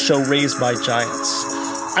 Check out his show, Raised by Giants.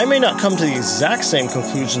 I may not come to the exact same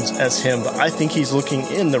conclusions as him, but I think he's looking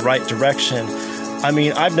in the right direction. I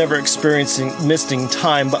mean, I've never experienced missing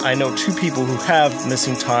time, but I know two people who have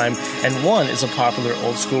missing time, and one is a popular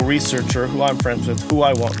old school researcher who I'm friends with, who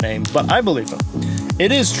I won't name, but I believe him.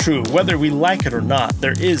 It is true, whether we like it or not,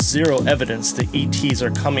 there is zero evidence that ETs are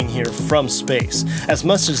coming here from space. As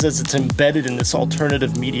much as it's embedded in this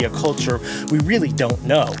alternative media culture, we really don't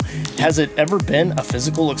know. Has it ever been a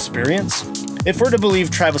physical experience? If we're to believe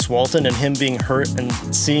Travis Walton and him being hurt and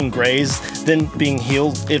seeing grays, then being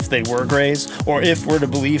healed if they were grays, or if we're to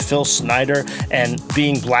believe Phil Snyder and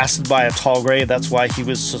being blasted by a tall gray, that's why he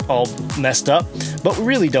was all messed up, but we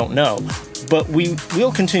really don't know. But we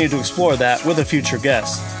will continue to explore that with a future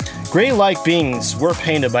guest. Gray-like beings were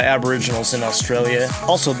painted by Aboriginals in Australia.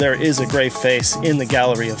 Also, there is a gray face in the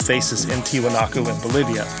Gallery of Faces in Tiwanaku in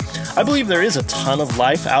Bolivia. I believe there is a ton of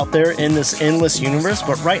life out there in this endless universe,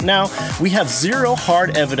 but right now we have zero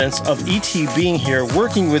hard evidence of ET being here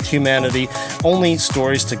working with humanity, only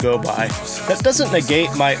stories to go by. That doesn't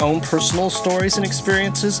negate my own personal stories and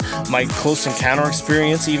experiences, my close encounter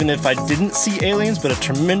experience, even if I didn't see aliens, but a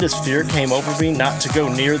tremendous fear came over me not to go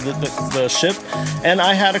near the ship, and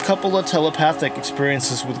I had a couple of telepathic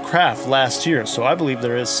experiences with craft last year, so I believe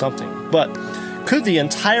there is something. But could the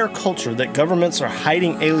entire culture that governments are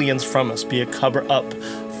hiding aliens from us be a cover-up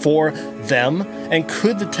for them? And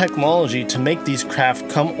could the technology to make these craft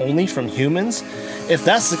come only from humans? If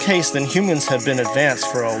that's the case, then humans have been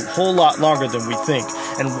advanced for a whole lot longer than we think.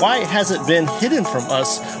 And why has it been hidden from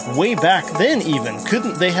us way back then even?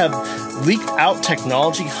 Couldn't they have leaked out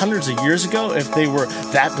technology hundreds of years ago if they were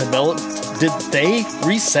that developed? Did they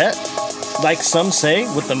reset, like some say,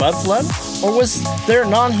 with the mud flood? Or was there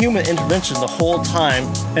non-human intervention the whole time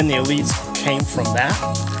and the elites came from that?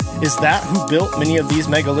 Is that who built many of these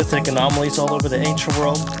megalithic anomalies all over the ancient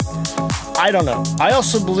world? I don't know. I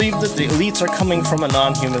also believe that the elites are coming from a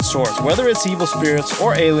non-human source. Whether it's evil spirits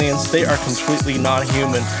or aliens, they are completely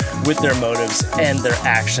non-human with their motives and their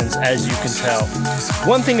actions, as you can tell.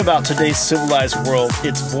 One thing about today's civilized world,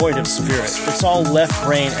 it's void of spirit. It's all left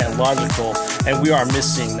brain and logical. and we are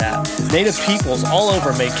missing that. Native peoples all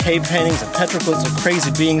over make cave paintings and petroglyphs of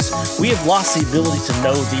crazy beings. We have lost the ability to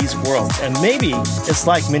know these worlds, and maybe it's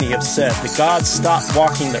like many have said, the gods stopped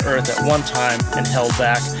walking the earth at one time and held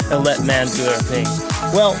back and let man do their thing.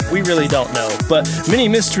 Well, we really don't know, but many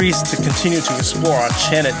mysteries to continue to explore on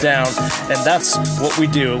Chant It Down, and that's what we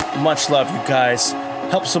do. Much love, you guys.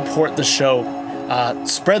 Help support the show.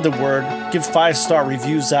 Spread the word. Give 5-star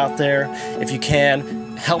reviews out there if you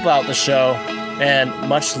can. Help out the show, and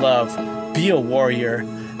much love. Be a warrior,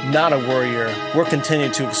 not a worrier. We're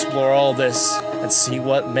continuing to explore all this and see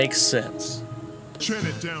what makes sense. Chant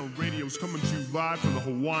It Down Radio's coming to you live from the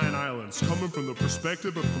Hawaiian Islands, coming from the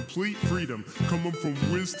perspective of complete freedom, coming from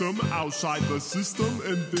wisdom outside the system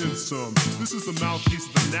and then some. This is the mouthpiece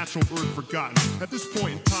of the natural earth forgotten. At this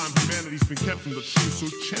point in time, humanity's been kept from the truth, so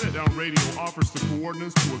Chant It Down Radio offers the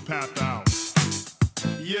coordinates to a path out.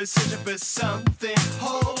 You're searching for something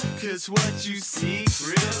whole, cause what you seek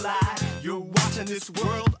real life. You're watching this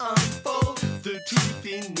world unfold, the truth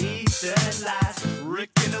beneath the lies,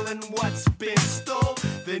 rekindling what's been stole,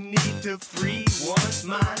 the need to free one's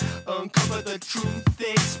mind, uncover the truth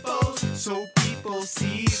exposed, so people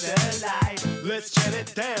see the light. Let's chant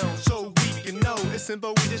it down so we can know. It's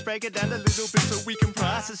simple, we just break it down a little bit so we can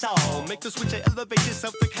process all. Make the switch and elevate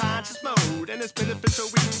yourself to conscious mode, and it's beneficial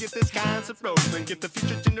we can get this concept rolling. Get the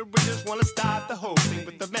future generators wanna start the whole thing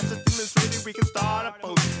with the message demonstrated. We can start a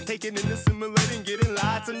post, taking in, assimilating, getting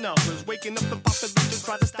lots of numbers, waking up the population,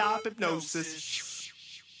 try to stop hypnosis.